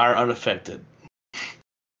are unaffected.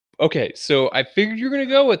 Okay, so I figured you're gonna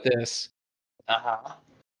go with this. Uh-huh.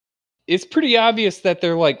 It's pretty obvious that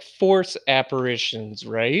they're like force apparitions,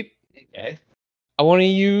 right? Okay. I want to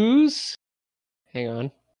use. Hang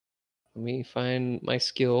on. Let me find my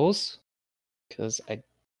skills.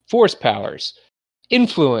 Force powers.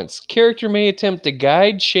 Influence. Character may attempt to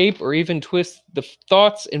guide, shape, or even twist the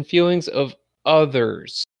thoughts and feelings of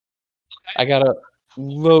others. I gotta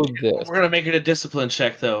load this. We're gonna make it a discipline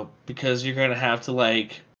check though, because you're gonna have to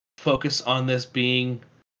like focus on this being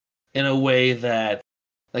in a way that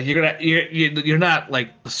like you're not like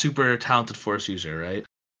a super talented force user, right?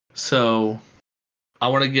 So I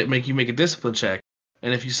want to make you make a discipline check,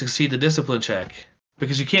 and if you succeed the discipline check,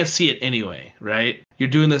 because you can't see it anyway, right? You're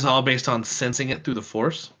doing this all based on sensing it through the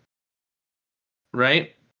force,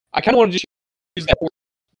 right? I kind of want to just use that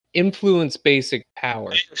influence basic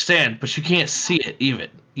power. I understand, but you can't see it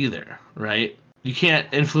either, right? You can't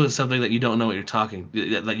influence something that you don't know what you're talking,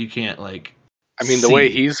 that you can't like. I mean, the way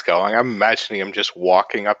see. he's going, I'm imagining him just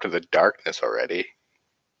walking up to the darkness already.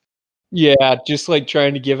 Yeah, just like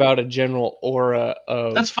trying to give out a general aura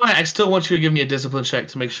of. That's fine. I still want you to give me a discipline check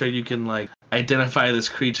to make sure you can like identify this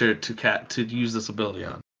creature to use this ability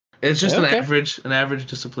on. It's just Okay. an average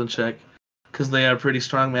discipline check, because they are pretty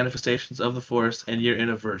strong manifestations of the force, and you're in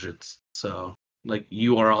a virgins, so like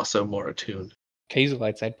you are also more attuned He's a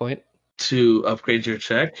light side point. to upgrade your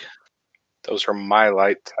check. Those are my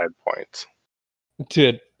light side points.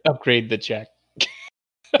 To upgrade the check.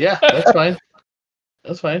 Yeah, that's fine.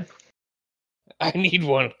 That's fine. I need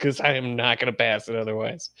one because I am not going to pass it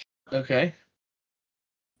otherwise. Okay.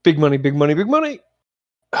 Big money, big money, big money.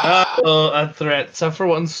 A threat. Suffer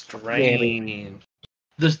one strain.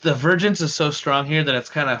 The Virgins is so strong here that it's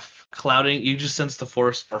kind of clouding. You just sense the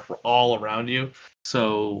force all around you.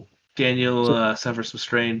 So Daniel suffers some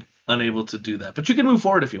strain, unable to do that. But you can move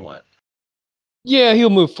forward if you want. Yeah, he'll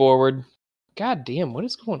move forward. God damn, what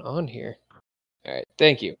is going on here? All right,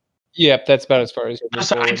 thank you. Yep, that's about as far as he'll move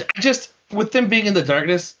So I forward. just with them being in the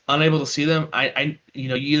darkness, unable to see them,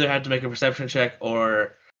 you either have to make a perception check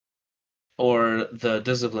or the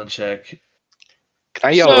discipline check. Can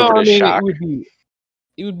I yell over to Shock?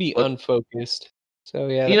 It would be unfocused. So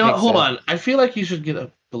yeah, You know what? Hold sense. on. I feel like you should get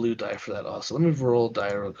a blue die for that also. Let me roll a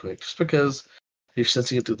die real quick, just because you're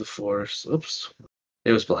sensing it through the force. Oops,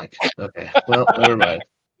 it was blank. Okay, well, never mind.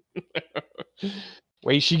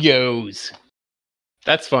 Way she goes.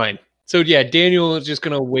 That's fine. So yeah, Daniel is just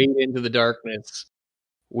gonna wade into the darkness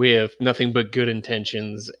with nothing but good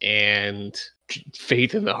intentions and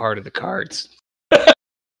faith in the heart of the cards.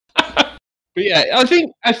 But yeah,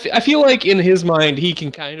 I feel like in his mind he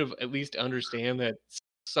can kind of at least understand that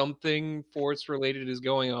something force related is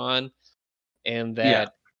going on, and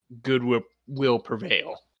that good will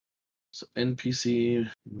prevail. So NPC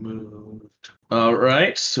moved. All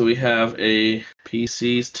right, so we have a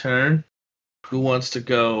PC's turn. Who wants to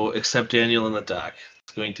go except Daniel and the doc?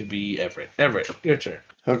 It's going to be Everett. Everett, your turn.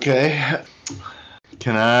 Okay.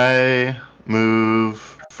 Can I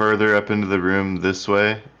move further up into the room this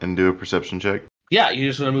way and do a perception check? Yeah, you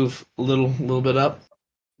just want to move a little bit up.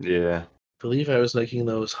 Yeah. I believe I was making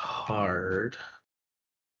those hard.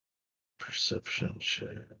 Perception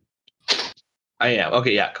check. I am.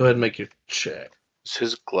 Okay, yeah. Go ahead and make your check. Does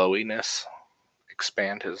his glowiness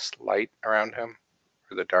expand his light around him,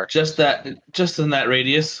 or the dark? Just in that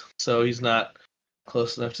radius, so he's not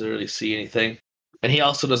close enough to really see anything. And he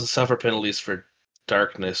also doesn't suffer penalties for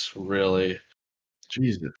darkness, really.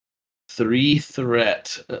 Jesus. 3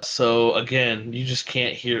 threat. So again, you just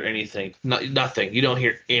can't hear anything. Nothing. You don't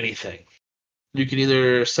hear anything. You can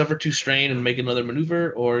either suffer 2 strain and make another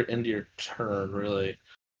maneuver, or end your turn, really.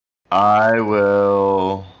 I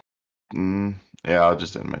will. Yeah, I'll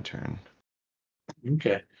just end my turn.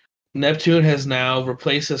 Okay. Neptune has now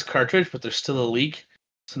replaced his cartridge, but there's still a leak.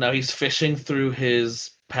 So now he's fishing through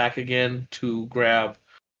his pack again to grab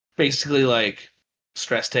basically like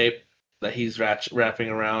stress tape that he's wrapping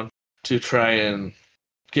around to try and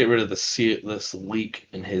get rid of this leak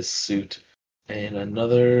in his suit. And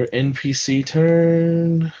another NPC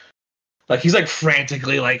turn. Like he's like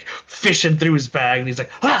frantically like fishing through his bag, and he's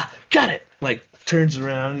like, got it! Like turns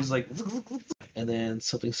around, he's like, and then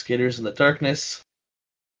something skitters in the darkness.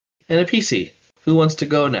 And a PC. Who wants to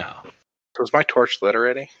go now? So is my torch lit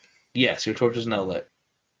already? Yes, your torch is now lit.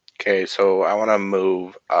 Okay, so I want to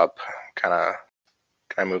move up. Kind of.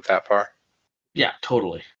 Can I move that far? Yeah,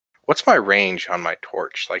 totally. What's my range on my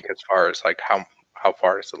torch? Like as far as like how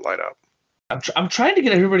far does it light up? I'm trying to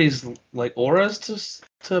get everybody's like auras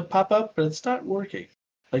to pop up, but it's not working.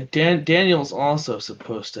 Like Daniel's also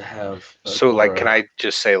supposed to have. So like, can I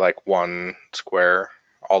just say like 1 square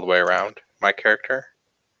all the way around my character?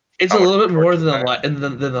 It's How a much little bit more torch than is the that? light, and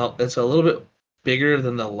then it's a little bit bigger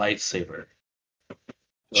than the lightsaber.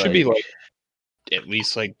 Should be like at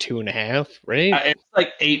least like 2.5, right? It's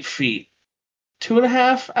like 8 feet.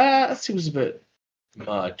 2.5. That seems a bit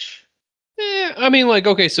much. I mean, like,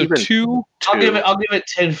 okay, so Even 2. I'll give it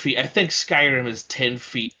 10 feet. I think Skyrim is 10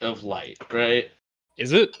 feet of light, right?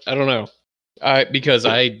 Is it? I don't know. Because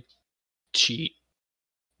I cheat.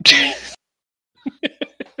 I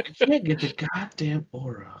can't get the goddamn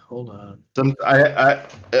aura. Hold on.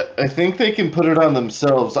 I think they can put it on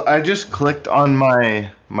themselves. I just clicked on my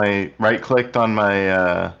right clicked on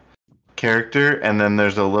my character, and then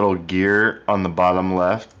there's a little gear on the bottom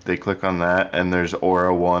left. They click on that, and there's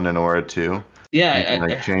Aura 1 and Aura 2. Yeah, You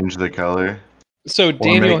can change the color. So Or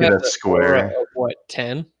Daniel make it has a square. Of what,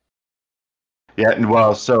 10? Yeah,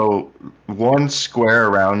 well, so 1 square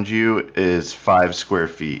around you is 5 square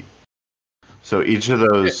feet. So each of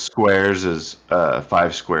those squares is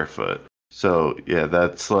 5 square foot. So yeah,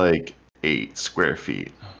 that's like 8 square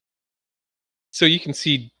feet. So you can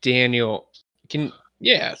see Daniel.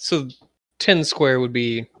 So 10 square would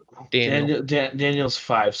be Daniel. Daniel's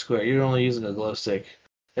 5 square. You're only using a glow stick.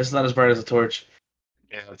 It's not as bright as a torch.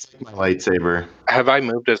 Yeah, it's my lightsaber. Have I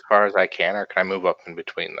moved as far as I can, or can I move up in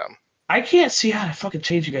between them? I can't see how to fucking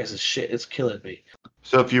change you guys' shit. It's killing me.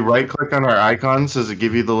 So if you right click on our icons, does it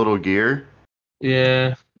give you the little gear?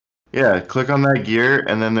 Yeah. Yeah, click on that gear,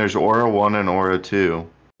 and then there's Aura 1 and Aura 2.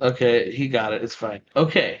 Okay, he got it. It's fine.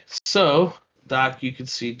 Okay, so, Doc, you can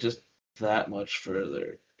see just that much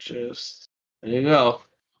further. Just, there you go.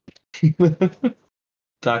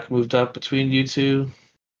 Doc moved up between you two.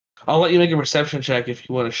 I'll let you make a perception check if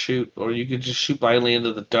you want to shoot, or you could just shoot blindly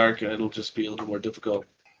into the dark and it'll just be a little more difficult.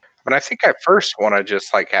 But I think I first want to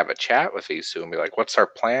just like have a chat with these two and be like, "What's our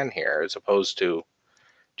plan here?" As opposed to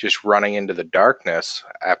just running into the darkness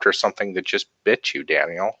after something that just bit you,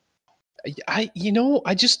 Daniel. I don't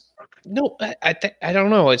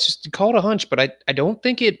know. It's just called a hunch, but I don't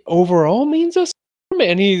think it overall means us.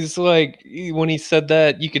 And he's like, when he said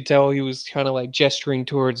that, you could tell he was kind of like gesturing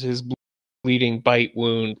towards his bleeding bite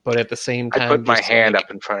wound, but at the same time, I put my just hand like,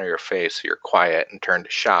 up in front of your face so you're quiet and turn to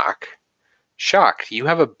Shock. Shock, do you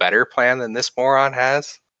have a better plan than this moron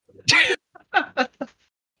has?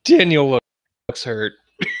 Daniel looks hurt.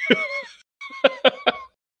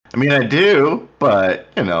 I mean, I do, but,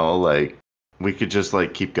 like, we could just,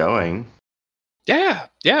 like, keep going. Yeah,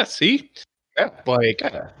 see? Yeah. Like,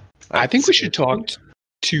 Yeah. I think we should talk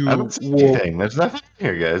to I don't see anything. There's nothing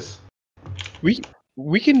here, guys. We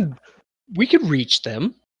can reach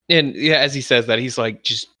them. And yeah, as he says that, he's like,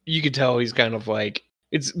 just, you could tell he's kind of like,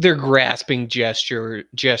 they're grasping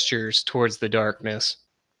gestures towards the darkness.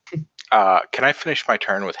 Can I finish my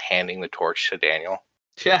turn with handing the torch to Daniel?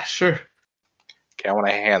 Yeah, sure. Okay, I want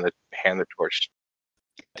to hand the torch.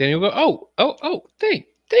 Daniel go,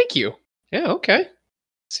 thank you. Yeah, okay.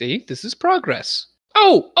 See, this is progress.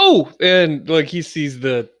 Oh, and like he sees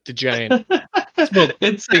the giant smoke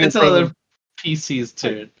it's thing in it's front of another him. PC's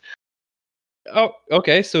turn. Oh,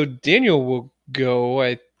 okay. So Daniel will go,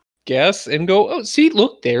 I guess, and go. Oh, see,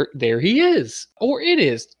 look there he is, or it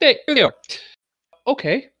is. There they are.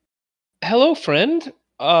 Okay. Hello, friend.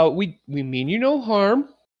 We mean you no harm.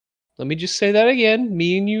 Let me just say that again.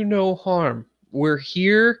 Mean you no harm. We're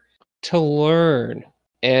here to learn.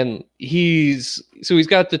 And he's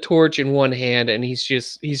got the torch in one hand, and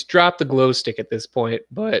he's dropped the glow stick at this point,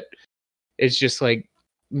 but it's just like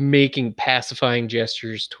making pacifying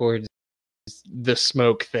gestures towards the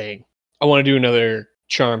smoke thing. I want to do another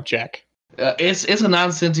charm check. It's a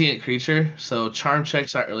non-sentient creature, so charm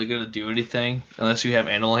checks aren't really going to do anything unless you have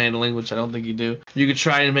animal handling, which I don't think you do. You could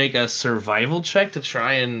try and make a survival check to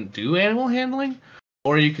try and do animal handling,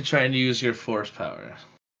 or you could try and use your force power.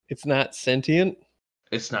 It's not sentient.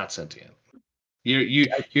 It's not sentient.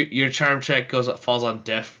 Your charm check falls on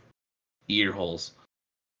deaf ear holes.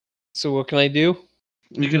 So what can I do?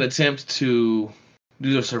 You can attempt to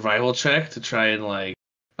do a survival check to try and like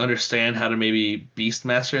understand how to maybe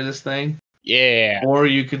beastmaster this thing. Yeah. Or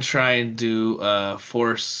you can try and do your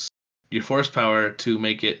force power to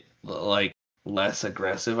make it like less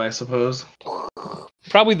aggressive, I suppose.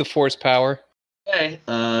 Probably the force power. Okay.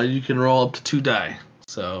 You can roll up to 2 die.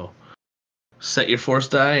 So set your force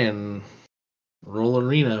die and roll a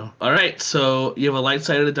Reno. All right. So you have a light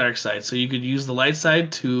side and a dark side. So you could use the light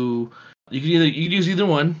side to you could use either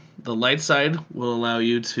one. The light side will allow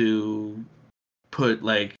you to put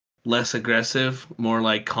like less aggressive, more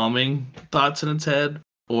like calming thoughts in its head,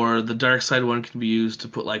 or the dark side one can be used to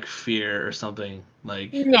put like fear or something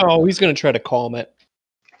like. No, he's gonna try to calm it.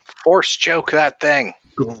 Force choke that thing.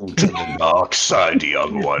 Go to the dark side,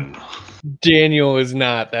 young one. Daniel is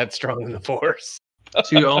not that strong in the force.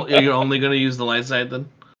 So you're only gonna use the light side then.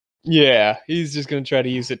 Yeah, he's just gonna try to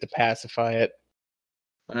use it to pacify it.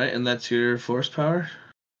 All right, and that's your force power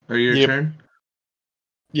or your Yep. turn.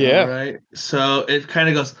 Yeah. All right. So it kind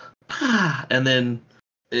of goes, ah, and then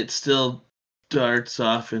it still darts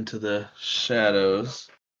off into the shadows.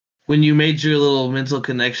 When you made your little mental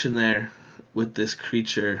connection there with this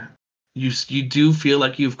creature, you do feel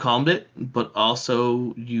like you've calmed it, but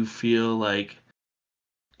also you feel like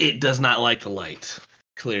it does not like the light.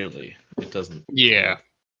 Clearly, it doesn't. Yeah.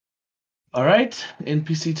 All right.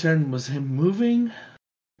 NPC turn was him moving,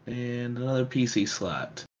 and another PC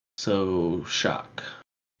slot. So shock.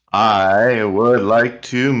 I would like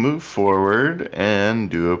to move forward and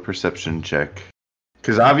do a perception check.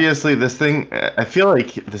 Because obviously I feel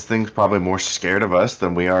like this thing's probably more scared of us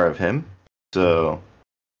than we are of him. So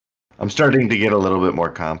I'm starting to get a little bit more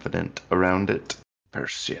confident around it.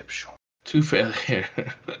 Perception. 2 failure.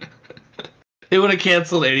 It would have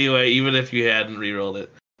canceled anyway, even if you hadn't rerolled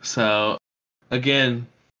it. So, again,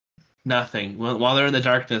 nothing. While they're in the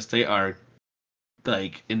darkness, they are,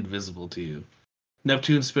 like, invisible to you.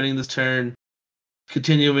 Neptune's spinning this turn,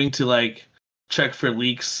 continuing to, like, check for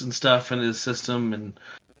leaks and stuff in his system and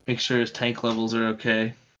make sure his tank levels are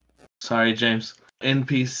okay. Sorry, James.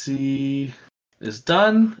 NPC is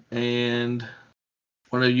done, and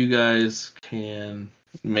one of you guys can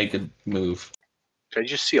make a move. Did I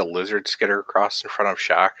just see a lizard skitter across in front of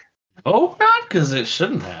Shock? Oh, not because it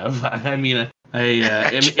shouldn't have. I mean,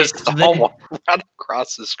 Just all run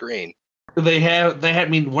across the screen. they have. I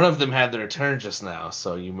mean, one of them had their turn just now,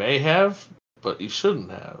 so you may have, but you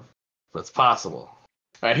shouldn't have. But it's possible.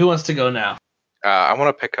 All right, who wants to go now? I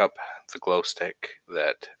want to pick up the glow stick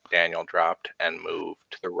that Daniel dropped and move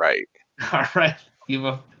to the right. All right, you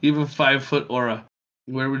have a 5-foot aura.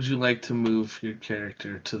 Where would you like to move your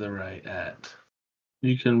character to the right at?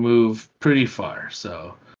 You can move pretty far,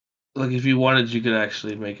 so like if you wanted, you could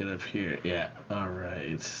actually make it up here. Yeah. All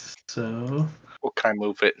right. So. Well, can I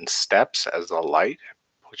move it in steps as the light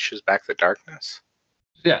pushes back the darkness?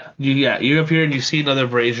 Yeah, you're up here and you see another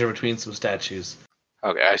brazier between some statues.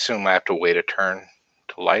 Okay, I assume I have to wait a turn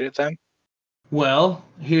to light it then? Well,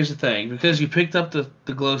 here's the thing. Because you picked up the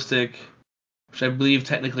glow stick, which I believe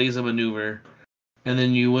technically is a maneuver, and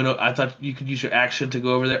then you went. I thought you could use your action to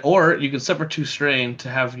go over there, or you could separate 2 strain to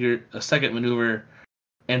have a second maneuver,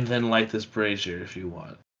 and then light this brazier if you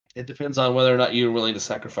want. It depends on whether or not you're willing to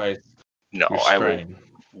sacrifice. No, your I will strain.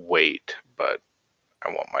 wait, but I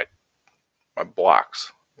want my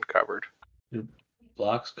blocks covered. Your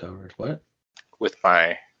blocks covered. What? With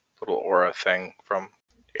my little aura thing from...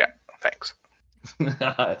 Yeah, thanks.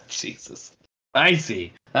 Jesus. I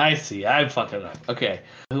see. I'm fucking up. Okay.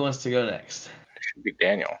 Who wants to go next? should be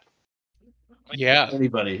Daniel. Yeah.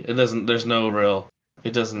 Anybody. It doesn't. There's no real.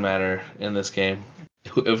 It doesn't matter in this game.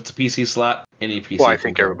 If it's a PC slot, any PC. Well, I can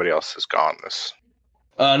think go. everybody else has gone this.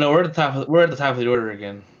 No, we're at the top. We're at the top of the order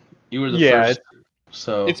again. You were the Yeah, first.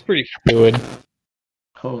 So It's pretty fluid.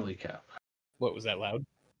 holy cow! What was that loud?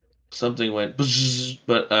 Something went. Bzzz,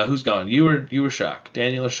 but who's gone? You were Shock.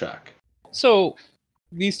 Daniel is Shock. So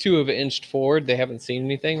these two have inched forward. They haven't seen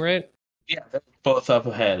anything, right? Yeah, they're both up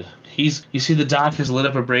ahead. You see the doc has lit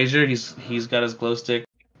up a brazier. He's got his glow stick,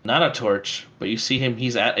 not a torch, but you see him.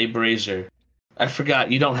 He's at a brazier. I forgot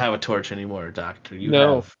you don't have a torch anymore, Doctor. You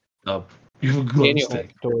No. have a glow Daniel has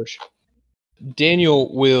stick. a torch.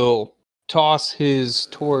 Daniel will toss his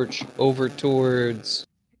torch over towards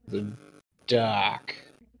the dock.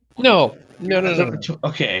 No.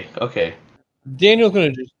 Okay. Daniel's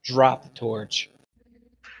gonna just drop the torch.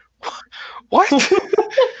 What?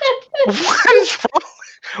 What is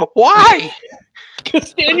wrong? Why?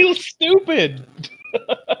 Because Daniel's stupid.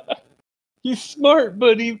 He's smart,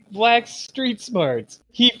 but he lacks street smarts.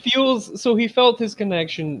 He felt his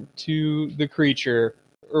connection to the creature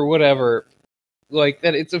or whatever, like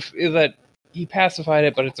that. That he pacified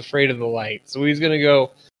it, but it's afraid of the light. So he's gonna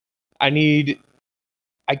go. I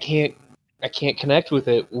can't connect with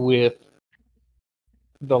it with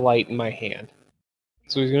the light in my hand.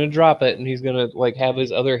 So he's gonna drop it, and he's gonna like have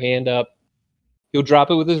his other hand up. He'll drop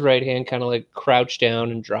it with his right hand, kind of like crouch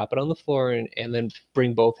down and drop it on the floor, and then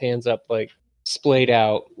bring both hands up, like splayed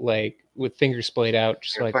out, like with fingers splayed out,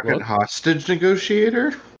 just like Fucking look. hostage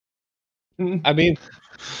negotiator. I mean,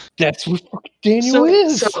 that's what Daniel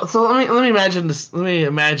is. So let me imagine this. Let me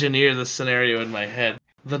imagineer this scenario in my head.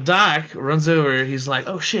 The doc runs over. He's like,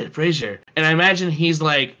 "Oh shit, brazier!" And I imagine he's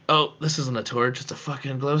like, "Oh, this isn't a torch. It's a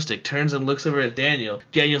fucking glow stick." Turns and looks over at Daniel.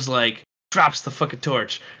 Daniel's like, drops the fucking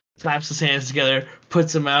torch, slaps his hands together,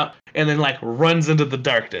 puts him out, and then like runs into the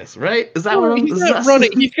darkness. Right? Is that what He's not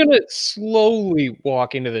running. He's gonna slowly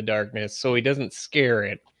walk into the darkness so he doesn't scare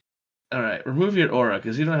it. All right, remove your aura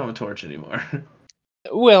because you don't have a torch anymore.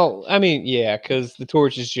 Well, I mean, yeah, because the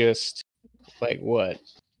torch is just like what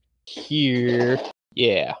here.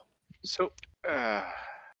 Yeah, So,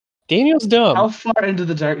 Daniel's dumb. How far into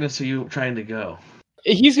the darkness are you trying to go?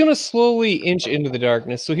 He's gonna slowly inch into the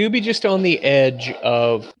darkness, so he'll be just on the edge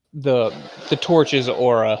of the torch's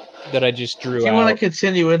aura that I just drew If you out. want to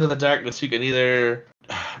continue into the darkness, you can either,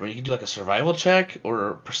 you can do like a survival check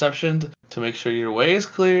or perception to make sure your way is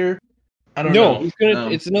clear. I don't know. He's gonna.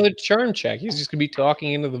 It's another charm check. He's just gonna be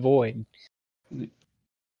talking into the void.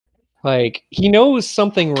 Like he knows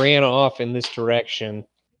something ran off in this direction.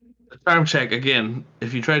 The charm check again.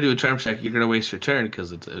 If you try to do a charm check, you're gonna waste your turn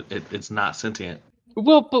because it's not sentient.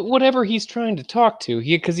 Well, but whatever he's trying to talk to,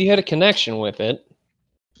 because he had a connection with it.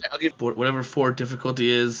 I'll give whatever 4 difficulty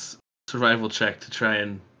is survival check to try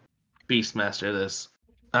and beastmaster this.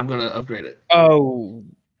 I'm gonna upgrade it. Oh,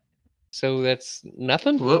 so that's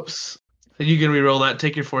nothing. Whoops. And you can re-roll that.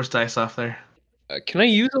 Take your force dice off there Can I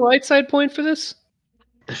use a light side point for this?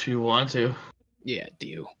 if you want to. Yeah,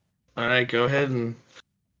 do. All right, go ahead and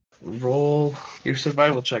roll your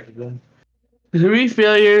survival check again. 3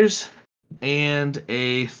 failures and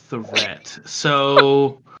a threat.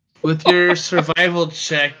 So with your survival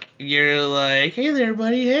check, you're like, "Hey there,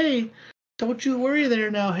 buddy. Hey, don't you worry there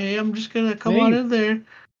now. Hey, I'm just gonna come on in there."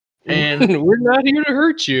 And we're not here to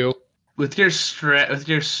hurt you. with your threat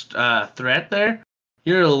there,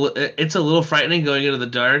 it's a little frightening going into the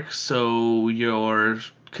dark. So your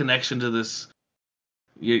connection to this,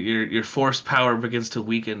 your force power begins to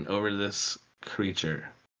weaken over this creature.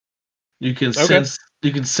 You can sense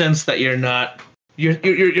that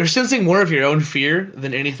you're sensing more of your own fear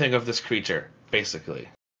than anything of this creature, basically.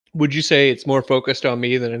 Would you say it's more focused on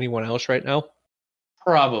me than anyone else right now?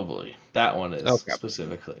 Probably. That one is Okay.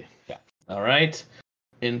 specifically. Yeah. All right.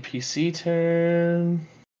 NPC turn.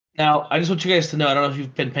 Now, I just want you guys to know, I don't know if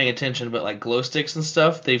you've been paying attention, but like glow sticks and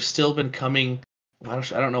stuff, they've still been coming. I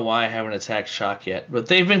don't know why I haven't attacked Shock yet, but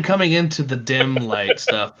they've been coming into the dim light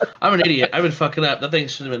stuff. I'm an idiot. I've been fucking up. That thing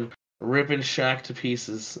should have been ripping Shock to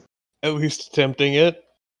pieces. At least attempting it.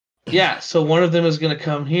 Yeah, so one of them is going to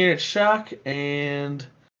come here at Shock and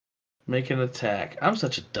make an attack. I'm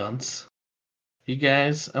such a dunce. You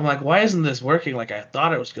guys, I'm like, why isn't this working like I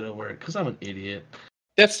thought it was going to work? Because I'm an idiot.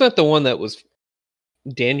 That's not the one that was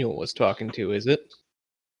Daniel was talking to, is it?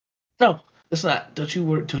 No, it's not. Don't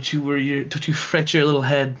you fret your little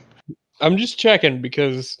head. I'm just checking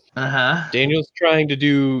because Daniel's trying to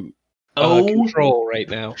do control right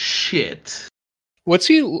now. Shit. What's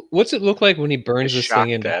it look like when he burns this thing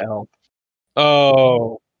into hell?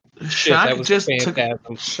 Oh, shit, that was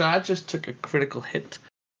Shock just took a critical hit.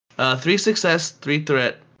 3 success, 3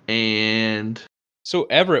 threat, and So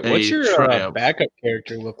Everett, what's a your triumph. backup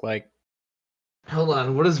character look like? Hold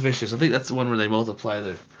on, what is vicious? I think that's the one where they multiply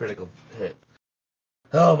the critical hit.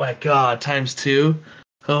 Oh my god, ×2.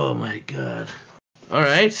 Oh my god. All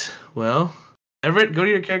right, well, Everett, go to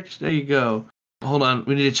your character. There you go. Hold on,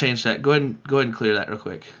 we need to change that. Go ahead and clear that real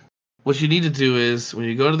quick. What you need to do is when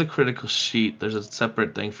you go to the critical sheet, there's a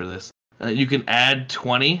separate thing for this. You can add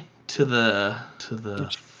 20 to the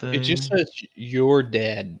thing. It just says you're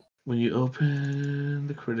dead. When you open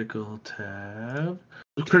the critical tab,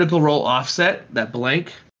 the critical roll offset, that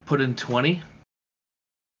blank, put in 20,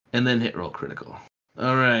 and then hit roll critical.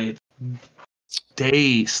 All right.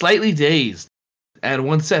 Slightly dazed. Add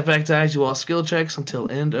 1 setback die to all skill checks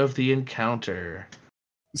until end of the encounter.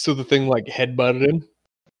 So the thing like headbutted him?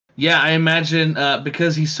 Yeah, I imagine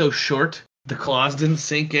because he's so short, the claws didn't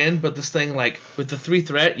sink in, but this thing, like, with the 3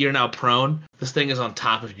 threat, you're now prone. This thing is on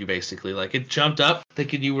top of you, basically. Like, it jumped up,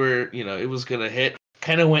 thinking you were, it was going to hit.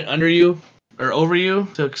 Kind of went under you, or over you.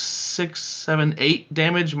 Took 6, 7, 8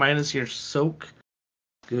 damage minus your soak.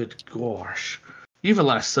 Good gosh. You have a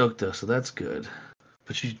lot of soak, though, so that's good.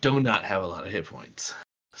 But you do not have a lot of hit points.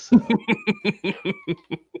 So.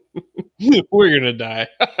 We're going to die.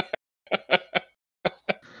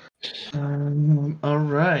 All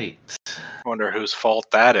right. I wonder whose fault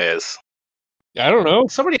that is. I don't know.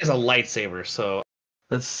 Somebody has a lightsaber, so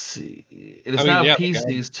let's see. It is now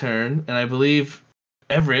PC's turn, and I believe,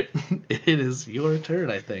 Everett, it is your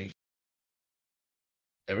turn, I think.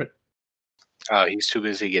 Everett? He's too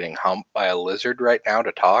busy getting humped by a lizard right now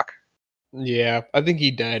to talk. Yeah, I think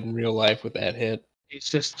he died in real life with that hit. He's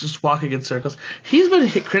just walking in circles. He's been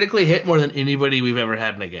critically hit more than anybody we've ever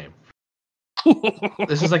had in a game.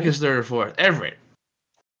 This is like his 3rd or 4th. Everett.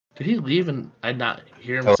 Did he leave and I not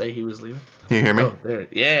hear him say he was leaving? Can you hear me? Oh,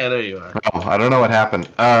 there you are. Oh, I don't know what happened.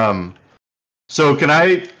 So can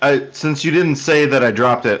I since you didn't say that I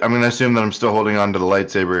dropped it, I'm going to assume that I'm still holding on to the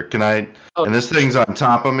lightsaber. Can I, and this thing's on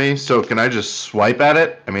top of me, so can I just swipe at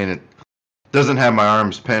it? I mean, it doesn't have my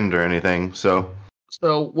arms pinned or anything, so.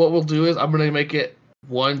 So what we'll do is I'm going to make it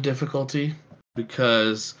 1 difficulty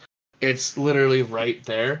because it's literally right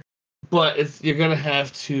there. But you're going to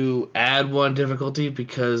have to add 1 difficulty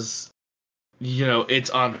because, it's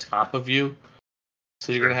on top of you.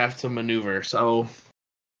 So you're going to have to maneuver. So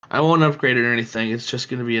I won't upgrade it or anything. It's just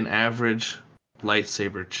going to be an average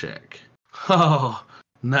lightsaber check. Oh,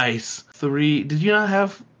 nice. 3. Did you not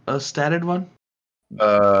have a statted one?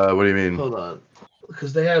 What do you mean? Hold on.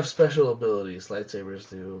 Because they have special abilities, lightsabers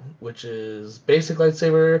do, which is basic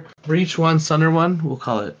lightsaber, breach 1, sunder 1. We'll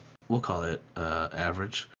call it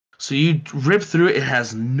average. So you rip through it. It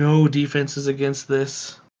has no defenses against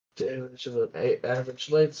this. Damage of an average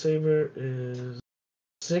lightsaber is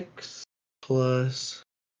 6 plus.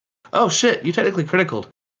 Oh shit! You technically criticaled.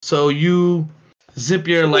 So you zip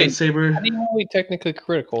your lightsaber. How do you know we technically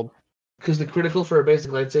criticaled? Because the critical for a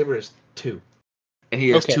basic lightsaber is 2, and he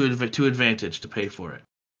has 2 advantage to pay for it.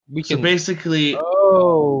 So basically,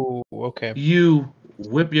 oh, okay. You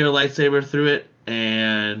whip your lightsaber through it,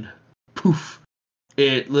 and poof.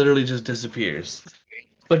 It literally just disappears.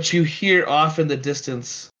 But you hear off in the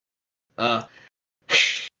distance,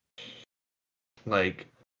 like,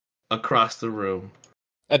 across the room.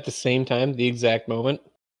 At the same time, the exact moment?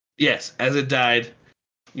 Yes, as it died,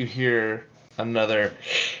 you hear another.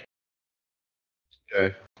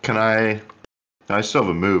 Okay. Can I still have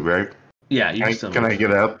a move, right? Yeah, you can I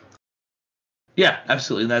get up? Yeah,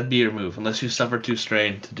 absolutely. That'd be your move, unless you suffer 2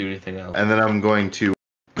 strain to do anything else. And then I'm going to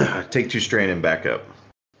take 2 strain and back up,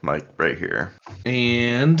 like right here.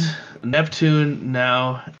 And Neptune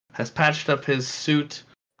now has patched up his suit,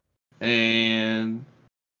 and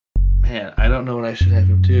man, I don't know what I should have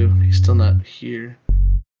him do. He's still not here.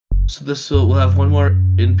 So we'll have 1 more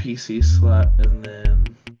NPC slot, and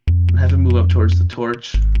then have him move up towards the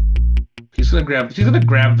torch. He's gonna grab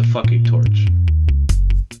the fucking torch.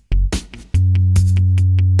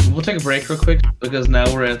 We'll take a break real quick because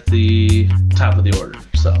now we're at the top of the order.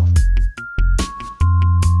 So.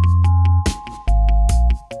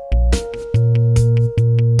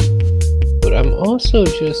 But I'm also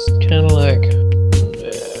just kind of like,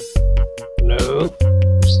 no,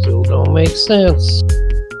 still don't make sense.